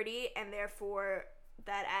pretty, and therefore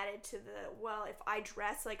that added to the, well, if I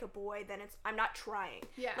dress like a boy, then I'm not trying.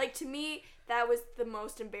 Yeah. Like, to me, that was the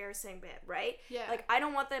most embarrassing bit, right? Yeah. Like, I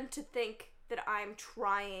don't want them to think that I'm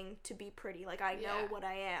trying to be pretty. Like, I know what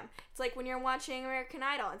I am. It's like when you're watching American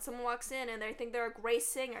Idol and someone walks in and they think they're a great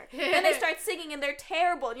singer. Then they start singing and they're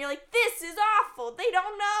terrible. And you're like, this is awful. They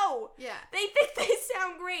don't know. Yeah. They think they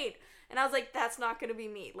sound great. And I was like, that's not going to be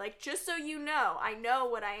me. Like, just so you know, I know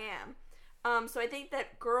what I am. So I think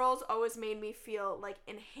that girls always made me feel, like,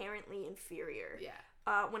 inherently inferior.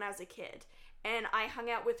 Yeah. When I was a kid. And I hung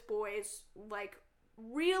out with boys, like,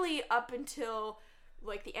 really up until,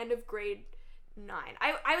 like, the end of grade 9.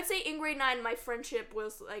 I would say in grade 9, my friendship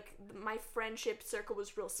circle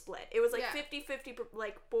was real split. It was, like, 50-50,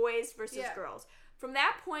 like, boys versus girls. From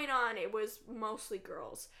that point on, it was mostly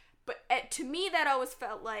girls. But to me, that always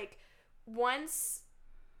felt like once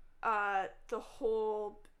the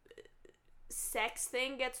whole sex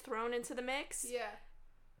thing gets thrown into the mix,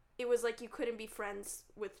 it was like you couldn't be friends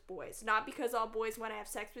with boys. Not because all boys want to have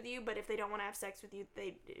sex with you, but if they don't want to have sex with you,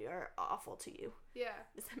 they are awful to you. Yeah.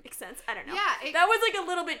 Does that make sense? I don't know. Yeah. That was like a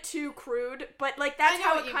little bit too crude, but like that's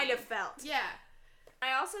how it kind of felt. Yeah.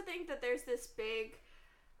 I also think that there's this big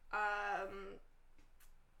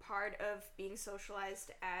part of being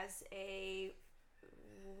socialized as a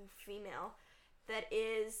female that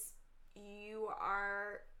is you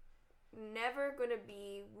are never going to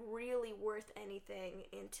be really worth anything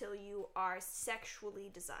until you are sexually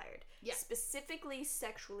desired. Yeah. Specifically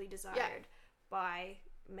sexually desired by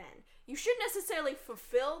men. You shouldn't necessarily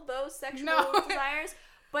fulfill those sexual desires,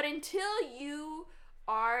 but until you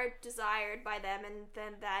are desired by them, and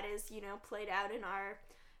then that is, you know, played out in our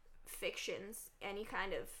fictions, any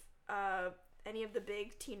of the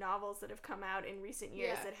big teen novels that have come out in recent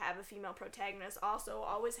years that have a female protagonist also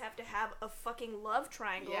always have to have a fucking love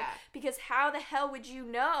triangle. Yeah. Because how the hell would you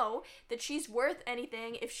know that she's worth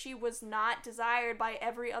anything if she was not desired by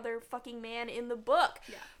every other fucking man in the book?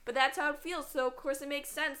 Yeah. But that's how it feels. So, of course, it makes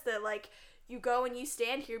sense that, like, you go and you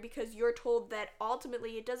stand here because you're told that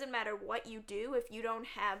ultimately it doesn't matter what you do if you don't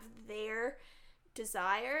have their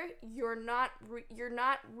desire, you're not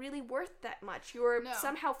really worth that much. You're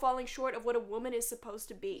somehow falling short of what a woman is supposed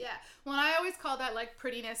to be. Yeah. Well, I always call that like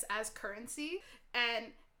prettiness as currency, and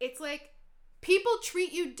it's like people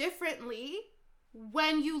treat you differently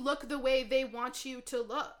when you look the way they want you to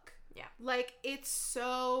look. Yeah. Like it's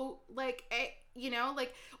so like you know,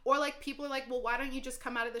 like, or like people are like, well, why don't you just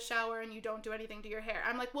come out of the shower and you don't do anything to your hair?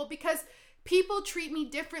 I'm like, well, because people treat me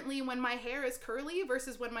differently when my hair is curly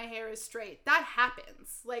versus when my hair is straight. That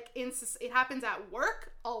happens. Like, it happens at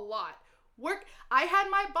work a lot. I had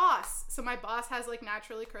my boss. So my boss has, like,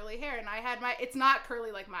 naturally curly hair. And I had it's not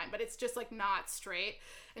curly like mine, but it's just, like, not straight.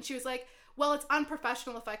 And she was like, well, it's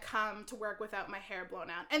unprofessional if I come to work without my hair blown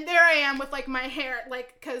out. And there I am with, like, my hair,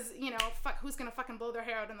 like, because, you know, fuck, who's gonna fucking blow their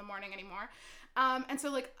hair out in the morning anymore? And so,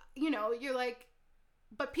 like, you know, you're like,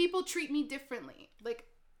 but people treat me differently. Like,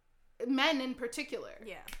 men in particular.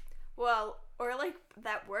 Yeah. Well, or like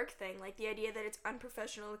that work thing, like the idea that it's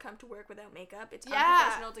unprofessional to come to work without makeup. It's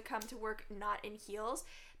unprofessional to come to work not in heels.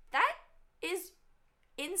 That is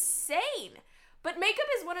insane. But makeup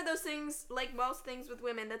is one of those things, like most things with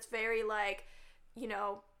women, that's very like, you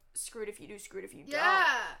know, screwed if you do, screwed if you don't.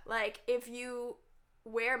 Like, if you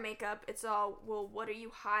wear makeup, it's all, well, what are you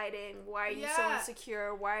hiding? Why are you so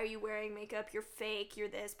insecure? Why are you wearing makeup? You're fake. You're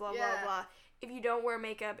this, blah, blah, blah. If you don't wear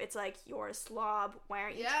makeup, it's like, you're a slob. Why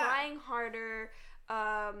aren't you trying harder?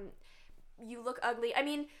 You look ugly. I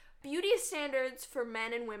mean, beauty standards for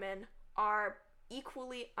men and women are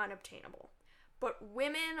equally unobtainable. But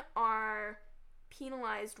women are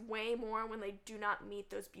penalized way more when they do not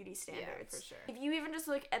meet those beauty standards. Yeah, for sure. If you even just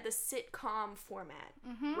look at the sitcom format,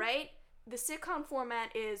 right? The sitcom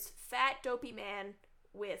format is fat, dopey man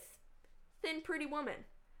with thin, pretty woman.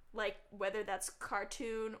 Like, whether that's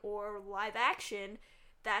cartoon or live action,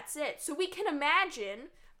 that's it. So we can imagine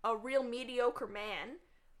a real mediocre man,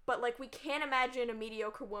 but, like, we can't imagine a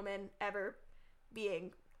mediocre woman ever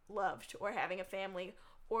being loved or having a family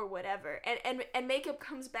or whatever. And makeup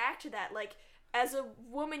comes back to that. Like, as a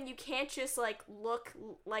woman, you can't just, like, look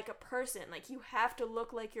like a person. Like, you have to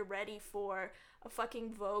look like you're ready for a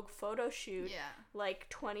fucking Vogue photo shoot, like,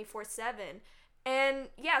 24/7. And,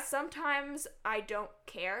 yeah, sometimes I don't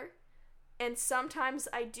care, and sometimes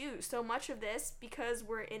I do. So much of this, because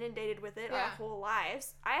we're inundated with it our whole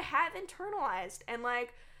lives, I have internalized. And,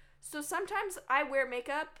 like, so sometimes I wear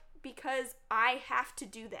makeup because I have to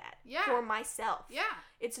do that for myself. Yeah.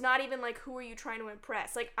 It's not even, like, who are you trying to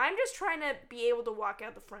impress? Like, I'm just trying to be able to walk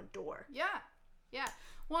out the front door. Yeah. Yeah.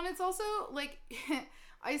 Well, and it's also, like,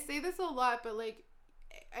 I say this a lot, but, like,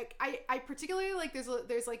 I particularly, like,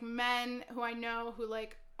 there's like men who I know who,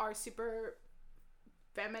 like, are super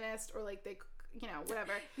feminist, or like they, you know,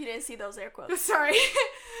 whatever. You didn't see those air quotes. Sorry.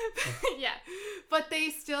 Yeah. But they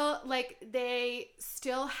still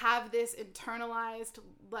have this internalized,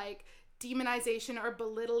 like, demonization or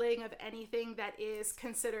belittling of anything that is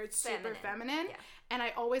considered super feminine. Yeah. And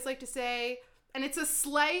I always like to say, and it's a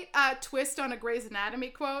slight twist on a Grey's Anatomy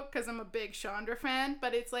quote, because I'm a big Chandra fan,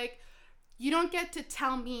 but it's like, you don't get to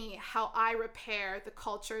tell me how I repair the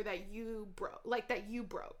culture that you broke. Like,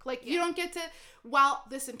 you don't get to, while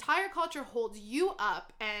this entire culture holds you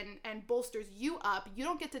up and bolsters you up, you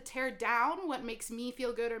don't get to tear down what makes me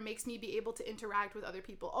feel good or makes me be able to interact with other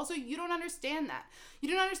people. Also, you don't understand that. You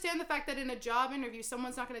don't understand the fact that in a job interview,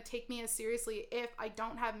 someone's not going to take me as seriously if I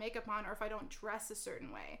don't have makeup on or if I don't dress a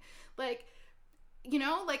certain way. Like, you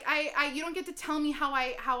know, like you don't get to tell me how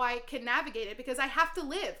I can navigate it, because I have to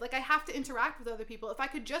live. Like, I have to interact with other people. If I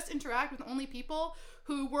could just interact with only people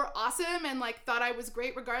who were awesome and like thought I was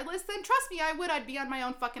great regardless, then trust me, I'd be on my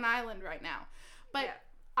own fucking island right now. But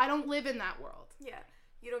I don't live in that world. Yeah.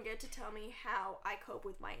 You don't get to tell me how I cope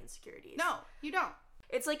with my insecurities. No, you don't.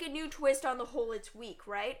 It's like a new twist on the whole it's weak,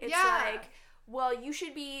 right? It's like, well, you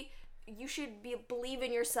should believe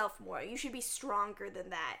in yourself more. You should be stronger than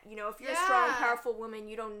that. You know, if you're a strong, powerful woman,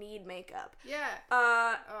 you don't need makeup.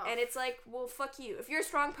 Yeah. And it's like, well, fuck you. If you're a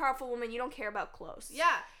strong, powerful woman, you don't care about clothes.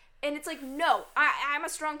 Yeah. And it's like, no, I'm a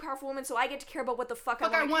strong, powerful woman, so I get to care about what the fuck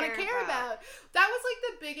I want to care about. That was,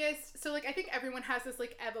 like, the biggest... So, like, I think everyone has this,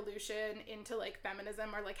 like, evolution into, like,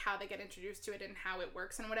 feminism, or, like, how they get introduced to it and how it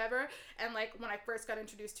works and whatever. And, like, when I first got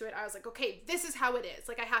introduced to it, I was like, okay, this is how it is.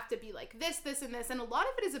 Like, I have to be like this, and this. And a lot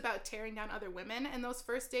of it is about tearing down other women in those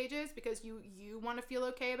first stages, because you want to feel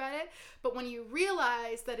okay about it. But when you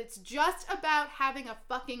realize that it's just about having a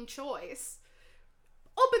fucking choice,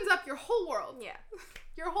 opens up your whole world. Yeah.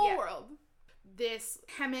 Your whole world. This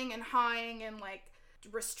hemming and hawing and, like,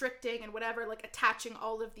 restricting and whatever, like, attaching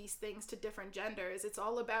all of these things to different genders, it's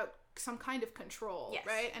all about some kind of control,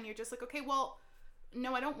 right? And you're just like, okay, well,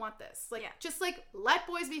 no, I don't want this. Like, just, like, let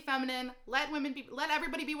boys be feminine, let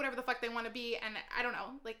everybody be whatever the fuck they want to be, and I don't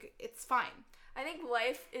know, like, it's fine. I think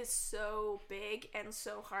life is so big and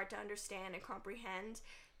so hard to understand and comprehend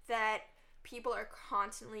that people are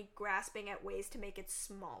constantly grasping at ways to make it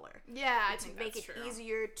smaller. Yeah, I think that's true. To make it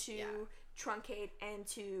easier to truncate and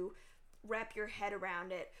to wrap your head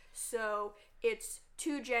around it. So it's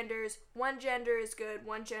two genders. One gender is good.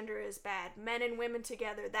 One gender is bad. Men and women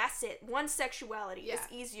together. That's it. One sexuality is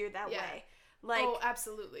easier that way. Like, oh,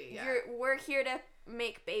 absolutely. Yeah. We're here to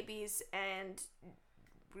make babies and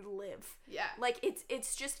live. Yeah. Like,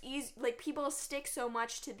 it's just easy. Like, people stick so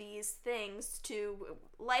much to these things, to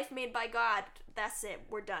life made by God. That's it.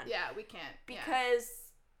 We're done. Yeah, we can't. Because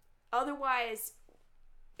otherwise,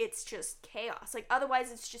 it's just chaos. Like, otherwise,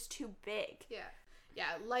 it's just too big. Yeah. Yeah,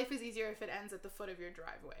 life is easier if it ends at the foot of your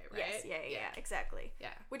driveway, right? Yes, yeah, exactly.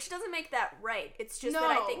 Yeah. Which doesn't make that right. It's just that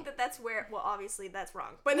I think that that's where, well, obviously that's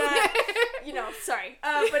wrong. But, you know, sorry.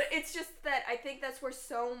 But it's just that I think that's where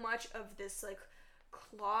so much of this, like,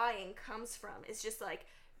 clawing comes from. It's just like,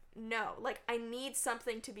 no, like, I need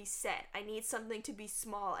something to be set. I need something to be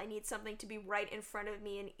small. I need something to be right in front of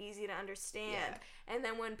me and easy to understand. Yeah. And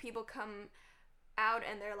then when people come out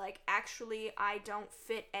and they're like, actually, I don't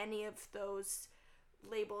fit any of those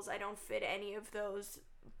labels, I don't fit any of those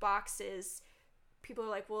boxes, people are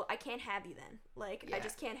like, well, I can't have you then. Like, I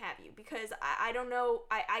just can't have you, because I don't know,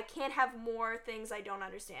 I can't have more things I don't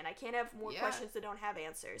understand. I can't have more questions that don't have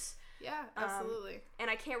answers. Yeah, absolutely. And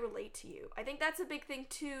I can't relate to you. I think that's a big thing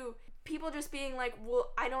too. People just being like, well,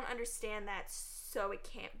 I don't understand that, so it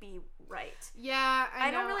can't be right. Yeah, I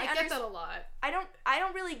know. I get that a lot. I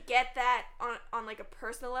don't really get that on like a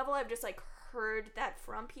personal level. I've just like heard that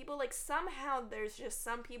from people. Like, somehow there's just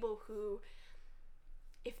some people who,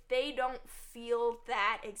 if they don't feel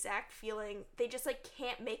that exact feeling, they just like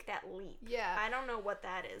can't make that leap. Yeah. I don't know what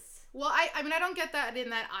that is. Well, I mean, I don't get that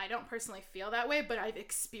in that I don't personally feel that way, but I've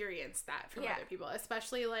experienced that from other people,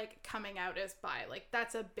 especially like coming out as bi. Like,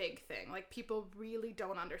 that's a big thing. Like, people really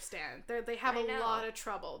don't understand. They have a lot of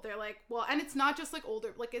trouble. They're like, well, and it's not just like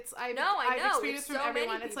older, like I've experienced from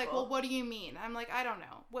everyone. It's like, well, what do you mean? I'm like, I don't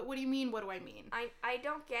know. What do you mean? What do I mean? I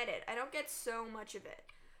don't get it. I don't get so much of it.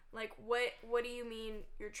 Like, what do you mean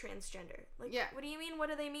you're transgender? Like, what do you mean? What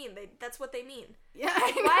do they mean? That's what they mean. Yeah.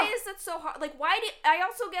 Like, why is that so hard? Like, I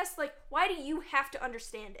also guess, like, why do you have to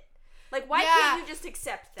understand it? Like, why can't you just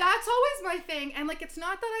accept that? That's always my thing. And, like, it's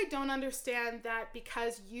not that I don't understand that,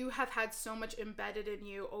 because you have had so much embedded in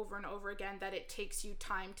you over and over again that it takes you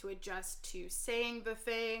time to adjust to saying the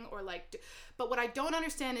thing, or, like, but what I don't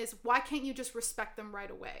understand is, why can't you just respect them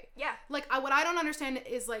right away? Yeah. Like, what I don't understand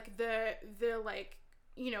is, like, the like,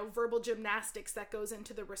 you know, verbal gymnastics that goes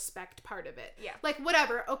into the respect part of it. Yeah. Like,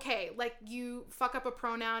 whatever, okay, like, you fuck up a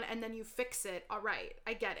pronoun and then you fix it, all right,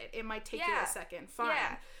 I get it. It might take you a second, fine.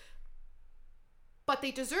 Yeah. But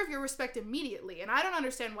they deserve your respect immediately, and I don't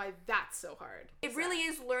understand why that's so hard. It really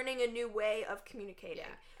is learning a new way of communicating,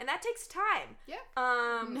 and that takes time. Yeah.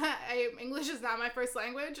 English is not my first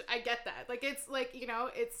language. I get that. Like, it's like, you know,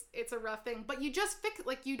 it's a rough thing, but you just fix it.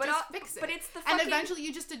 But it's the fucking, and eventually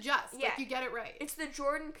you just adjust. Yeah. Like, you get it right. It's the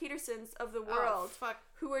Jordan Petersons of the world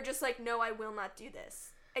who are just like, no, I will not do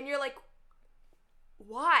this, and you're like,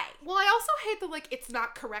 why? Well, I also hate the, like, it's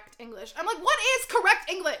not correct English. I'm like, what is correct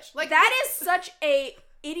English? Like, that is such a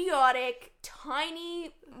idiotic,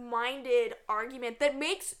 tiny-minded argument that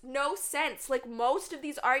makes no sense. Like, most of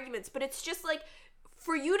these arguments, but it's just like,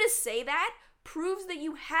 For you to say that proves that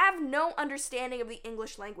you have no understanding of the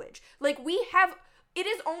English language. Like, it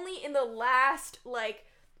is only in the last, like,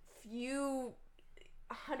 few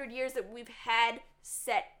 100 years that we've had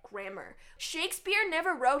set grammar. Shakespeare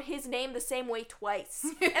never wrote his name the same way twice.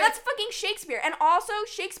 And that's fucking Shakespeare. And also,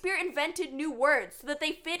 Shakespeare invented new words so that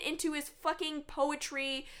they fit into his fucking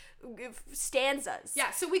poetry stanzas.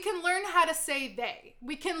 Yeah, so we can learn how to say they.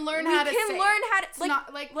 We can learn how to say. It's like,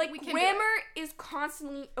 not like we can grammar is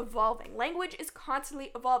constantly evolving. Language is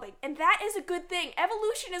constantly evolving, and that is a good thing.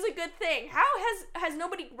 Evolution is a good thing. How has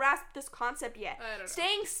nobody grasped this concept yet? I don't know.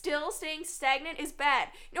 Staying still, staying stagnant is bad.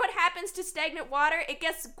 You know what happens to stagnant water? It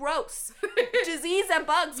gets gross. Disease and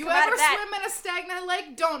bugs You come out ever of that. swim in a stagnant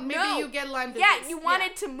lake? Don't. Maybe No. you get Lyme disease. Yeah, you want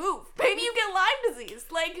it to move. Maybe you get Lyme disease.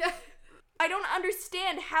 Like, I don't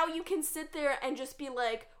understand how you can sit there and just be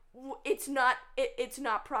like, it's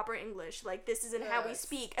not proper English. Like, this isn't how we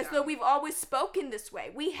speak. As though we've always spoken this way.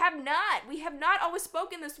 We have not. We have not always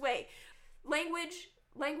spoken this way.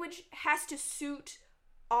 Language has to suit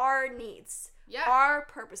our needs, our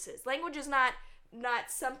purposes. Language is not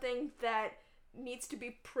something that needs to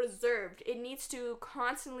be preserved. It needs to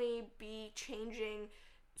constantly be changing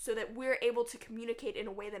so that we're able to communicate in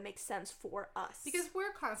a way that makes sense for us. Because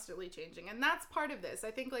we're constantly changing, and that's part of this. I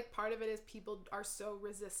think, like, part of it is people are so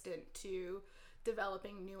resistant to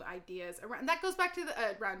developing new ideas around. That goes back to the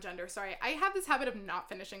around gender. Sorry, I have this habit of not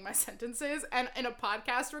finishing my sentences, and in a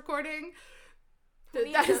podcast recording,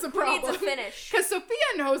 that is the problem. Who needs a finish? Because Sophia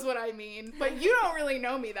knows what I mean, but you don't really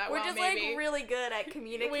know me that well. We're just maybe. Like really good at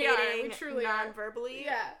communicating. We truly non-verbally.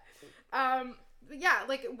 Yeah. Yeah,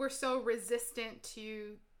 like, we're so resistant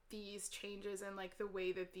to these changes and, like, the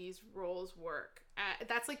way that these roles work.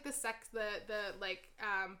 That's like the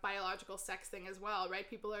biological sex thing as well, right?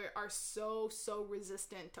 People are so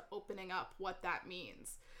resistant to opening up what that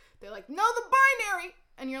means. They're like, no, the binary,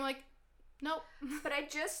 and you're like, nope. But I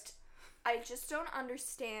just don't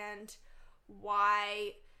understand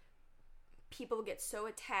why people get so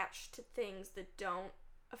attached to things that don't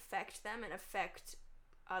affect them and affect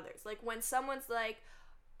others. Like, when someone's like,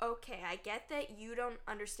 okay, I get that you don't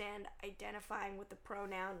understand identifying with the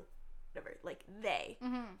pronoun, whatever, like, they,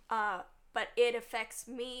 but it affects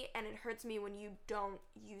me and it hurts me when you don't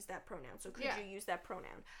use that pronoun, so could you use that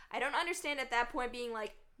pronoun? I don't understand at that point being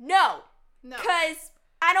like, no, because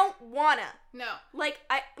I don't wanna. No. Like,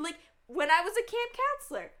 when I was a camp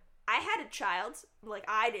counselor, I had a child. Like,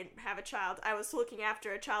 I didn't have a child. I was looking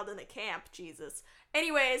after a child in the camp. Jesus.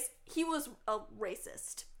 Anyways, he was a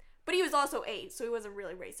racist. But he was also 8, so he wasn't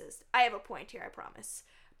really racist. I have a point here, I promise.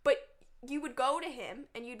 But you would go to him,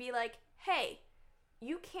 and you'd be like, hey,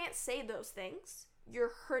 you can't say those things.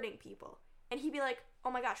 You're hurting people. And he'd be like,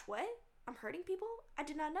 oh my gosh, what? I'm hurting people? I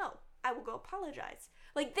did not know. I will go apologize.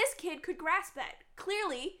 Like, this kid could grasp that.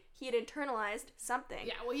 Clearly, he had internalized something.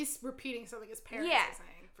 Yeah, well, he's repeating something his parents are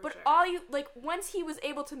saying. But sure. Once he was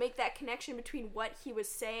able to make that connection between what he was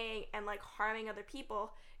saying and, like, harming other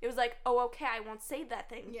people, it was like, oh, okay, I won't say that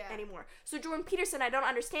thing anymore. So Jordan Peterson, I don't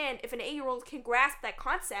understand, if an 8-year-old can grasp that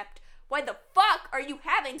concept, why the fuck are you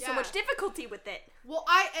having so much difficulty with it? Well,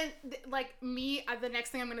 the next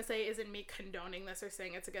thing I'm going to say isn't me condoning this or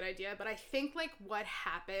saying it's a good idea, but I think, like, what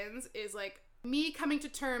happens is, like, me coming to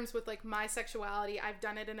terms with, like, my sexuality, I've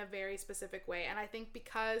done it in a very specific way, and I think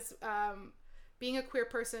because, being a queer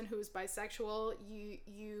person who's bisexual,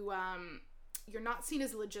 you're not seen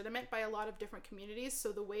as legitimate by a lot of different communities,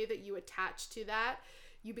 so the way that you attach to that,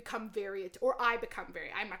 you become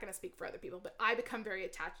I'm not going to speak for other people, but I become very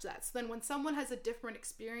attached to that. So then when someone has a different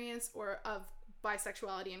experience of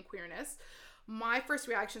bisexuality and queerness, my first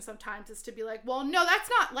reaction sometimes is to be like, well, no, that's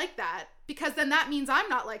not like that, because then that means I'm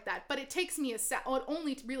not like that. But it takes me it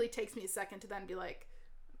only really takes me a second to then be like,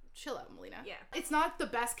 chill out, Melina. Yeah. It's not the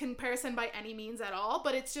best comparison by any means at all,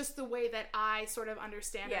 but it's just the way that I sort of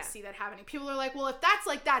understand and see that happening. People are like, well, if that's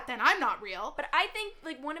like that, then I'm not real. But I think,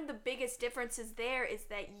 like, one of the biggest differences there is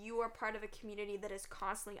that you are part of a community that is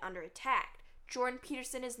constantly under attack. Jordan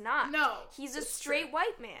Peterson is not. No. He's a straight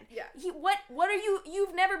white man. Yeah. What are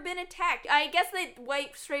you've never been attacked. I guess that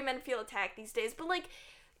white straight men feel attacked these days, but, like,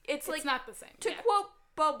 it's like, not the same. To quote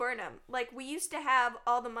Bo Burnham, like, we used to have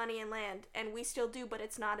all the money and land, and we still do, but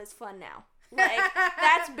it's not as fun now. Like,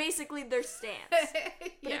 that's basically their stance.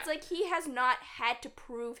 But it's like, he has not had to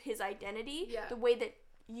prove his identity the way that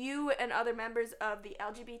you and other members of the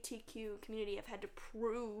LGBTQ community have had to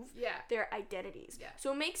prove their identities. Yeah.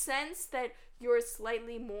 So it makes sense that you're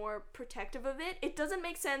slightly more protective of it. It doesn't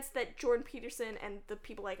make sense that Jordan Peterson and the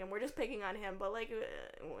people like him, we're just picking on him, but, like,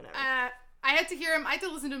 whatever. I had to hear him. I had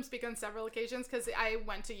to listen to him speak on several occasions because I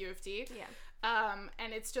went to U of T. Yeah.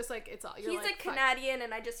 And it's just like, it's all. He's like, a Canadian,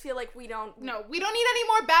 and I just feel like we don't. No, we don't need any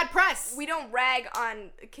more bad press. We don't rag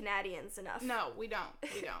on Canadians enough. No, we don't.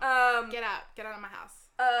 We don't. Get out. Get out of my house.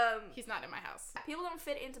 He's not in my house. People don't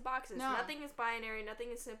fit into boxes. No. Nothing is binary. Nothing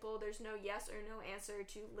is simple. There's no yes or no answer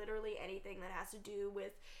to literally anything that has to do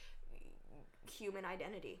with human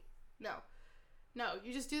identity. No,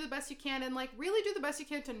 you just do the best you can, and like really do the best you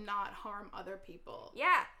can to not harm other people.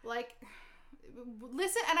 Yeah. Like,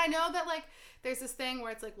 listen, and I know that like there's this thing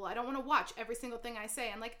where it's like, well, I don't want to watch every single thing I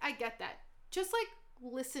say, and like I get that. Just like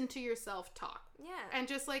listen to yourself talk. Yeah. And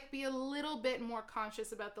just like be a little bit more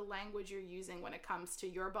conscious about the language you're using when it comes to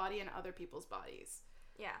your body and other people's bodies.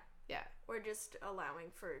 Yeah. Yeah. Or just allowing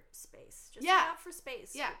for space. Just Yeah. allow for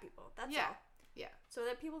space Yeah. for people. That's Yeah. all. Yeah. So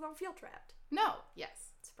that people don't feel trapped. No. Yes.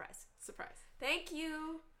 Surprise. Surprise. Thank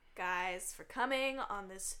you, guys, for coming on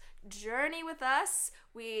this journey with us.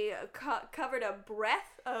 We covered a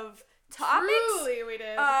breadth of topics. Truly, we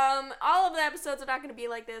did. All of the episodes are not going to be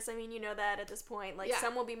like this. I mean, you know that at this point. Like, Yeah.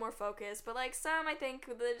 some will be more focused, but like some, I think,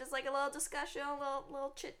 they're just like a little discussion, a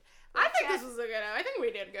little chit. I think chat. this was a good. I think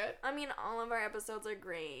we did good. I mean, all of our episodes are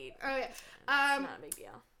great. Oh yeah. It's not a big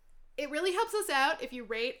deal. It really helps us out if you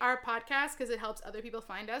rate our podcast because it helps other people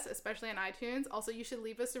find us, especially on iTunes. Also, you should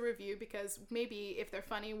leave us a review because maybe if they're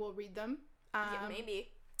funny, we'll read them. Yeah,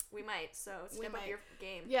 maybe. We might, so step up your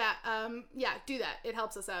game. Yeah, do that. It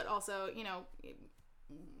helps us out. Also, you know,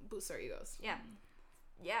 boosts our egos. Yeah.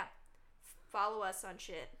 Yeah. Follow us on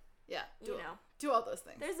shit. Yeah, do all those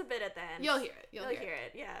things. There's a bit at the end. You'll hear it. You'll hear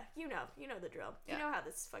it. Yeah. You know the drill. Yeah. You know how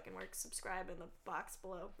this fucking works. Subscribe in the box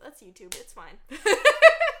below. That's YouTube. It's fine.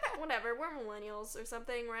 Whatever. We're millennials or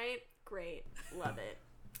something, right? Great. Love it.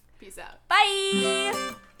 Peace out. Bye!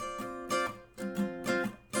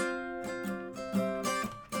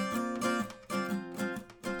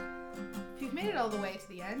 If you've made it all the way to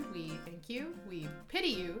the end, we thank you. We pity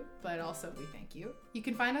you, but also we thank you. You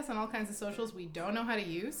can find us on all kinds of socials we don't know how to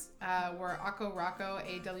use. We're Awko Rocco,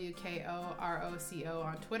 AWKOROCO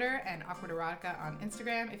on Twitter, and Awkward Erotica on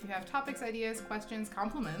Instagram. If you have topics, ideas, questions,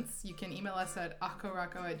 compliments, you can email us at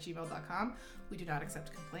awkorocco@gmail.com. We do not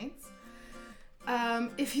accept complaints.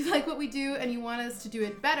 If you like what we do and you want us to do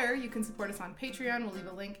it better, you can support us on Patreon. We'll leave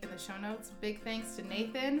a link in the show notes. Big thanks to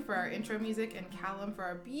Nathan for our intro music and Callum for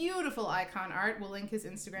our beautiful icon art. We'll link his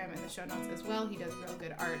Instagram in the show notes as well. He does real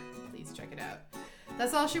good art. Please check it out.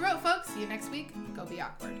 That's all she wrote, folks. See you next week. Go be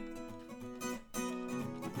awkward.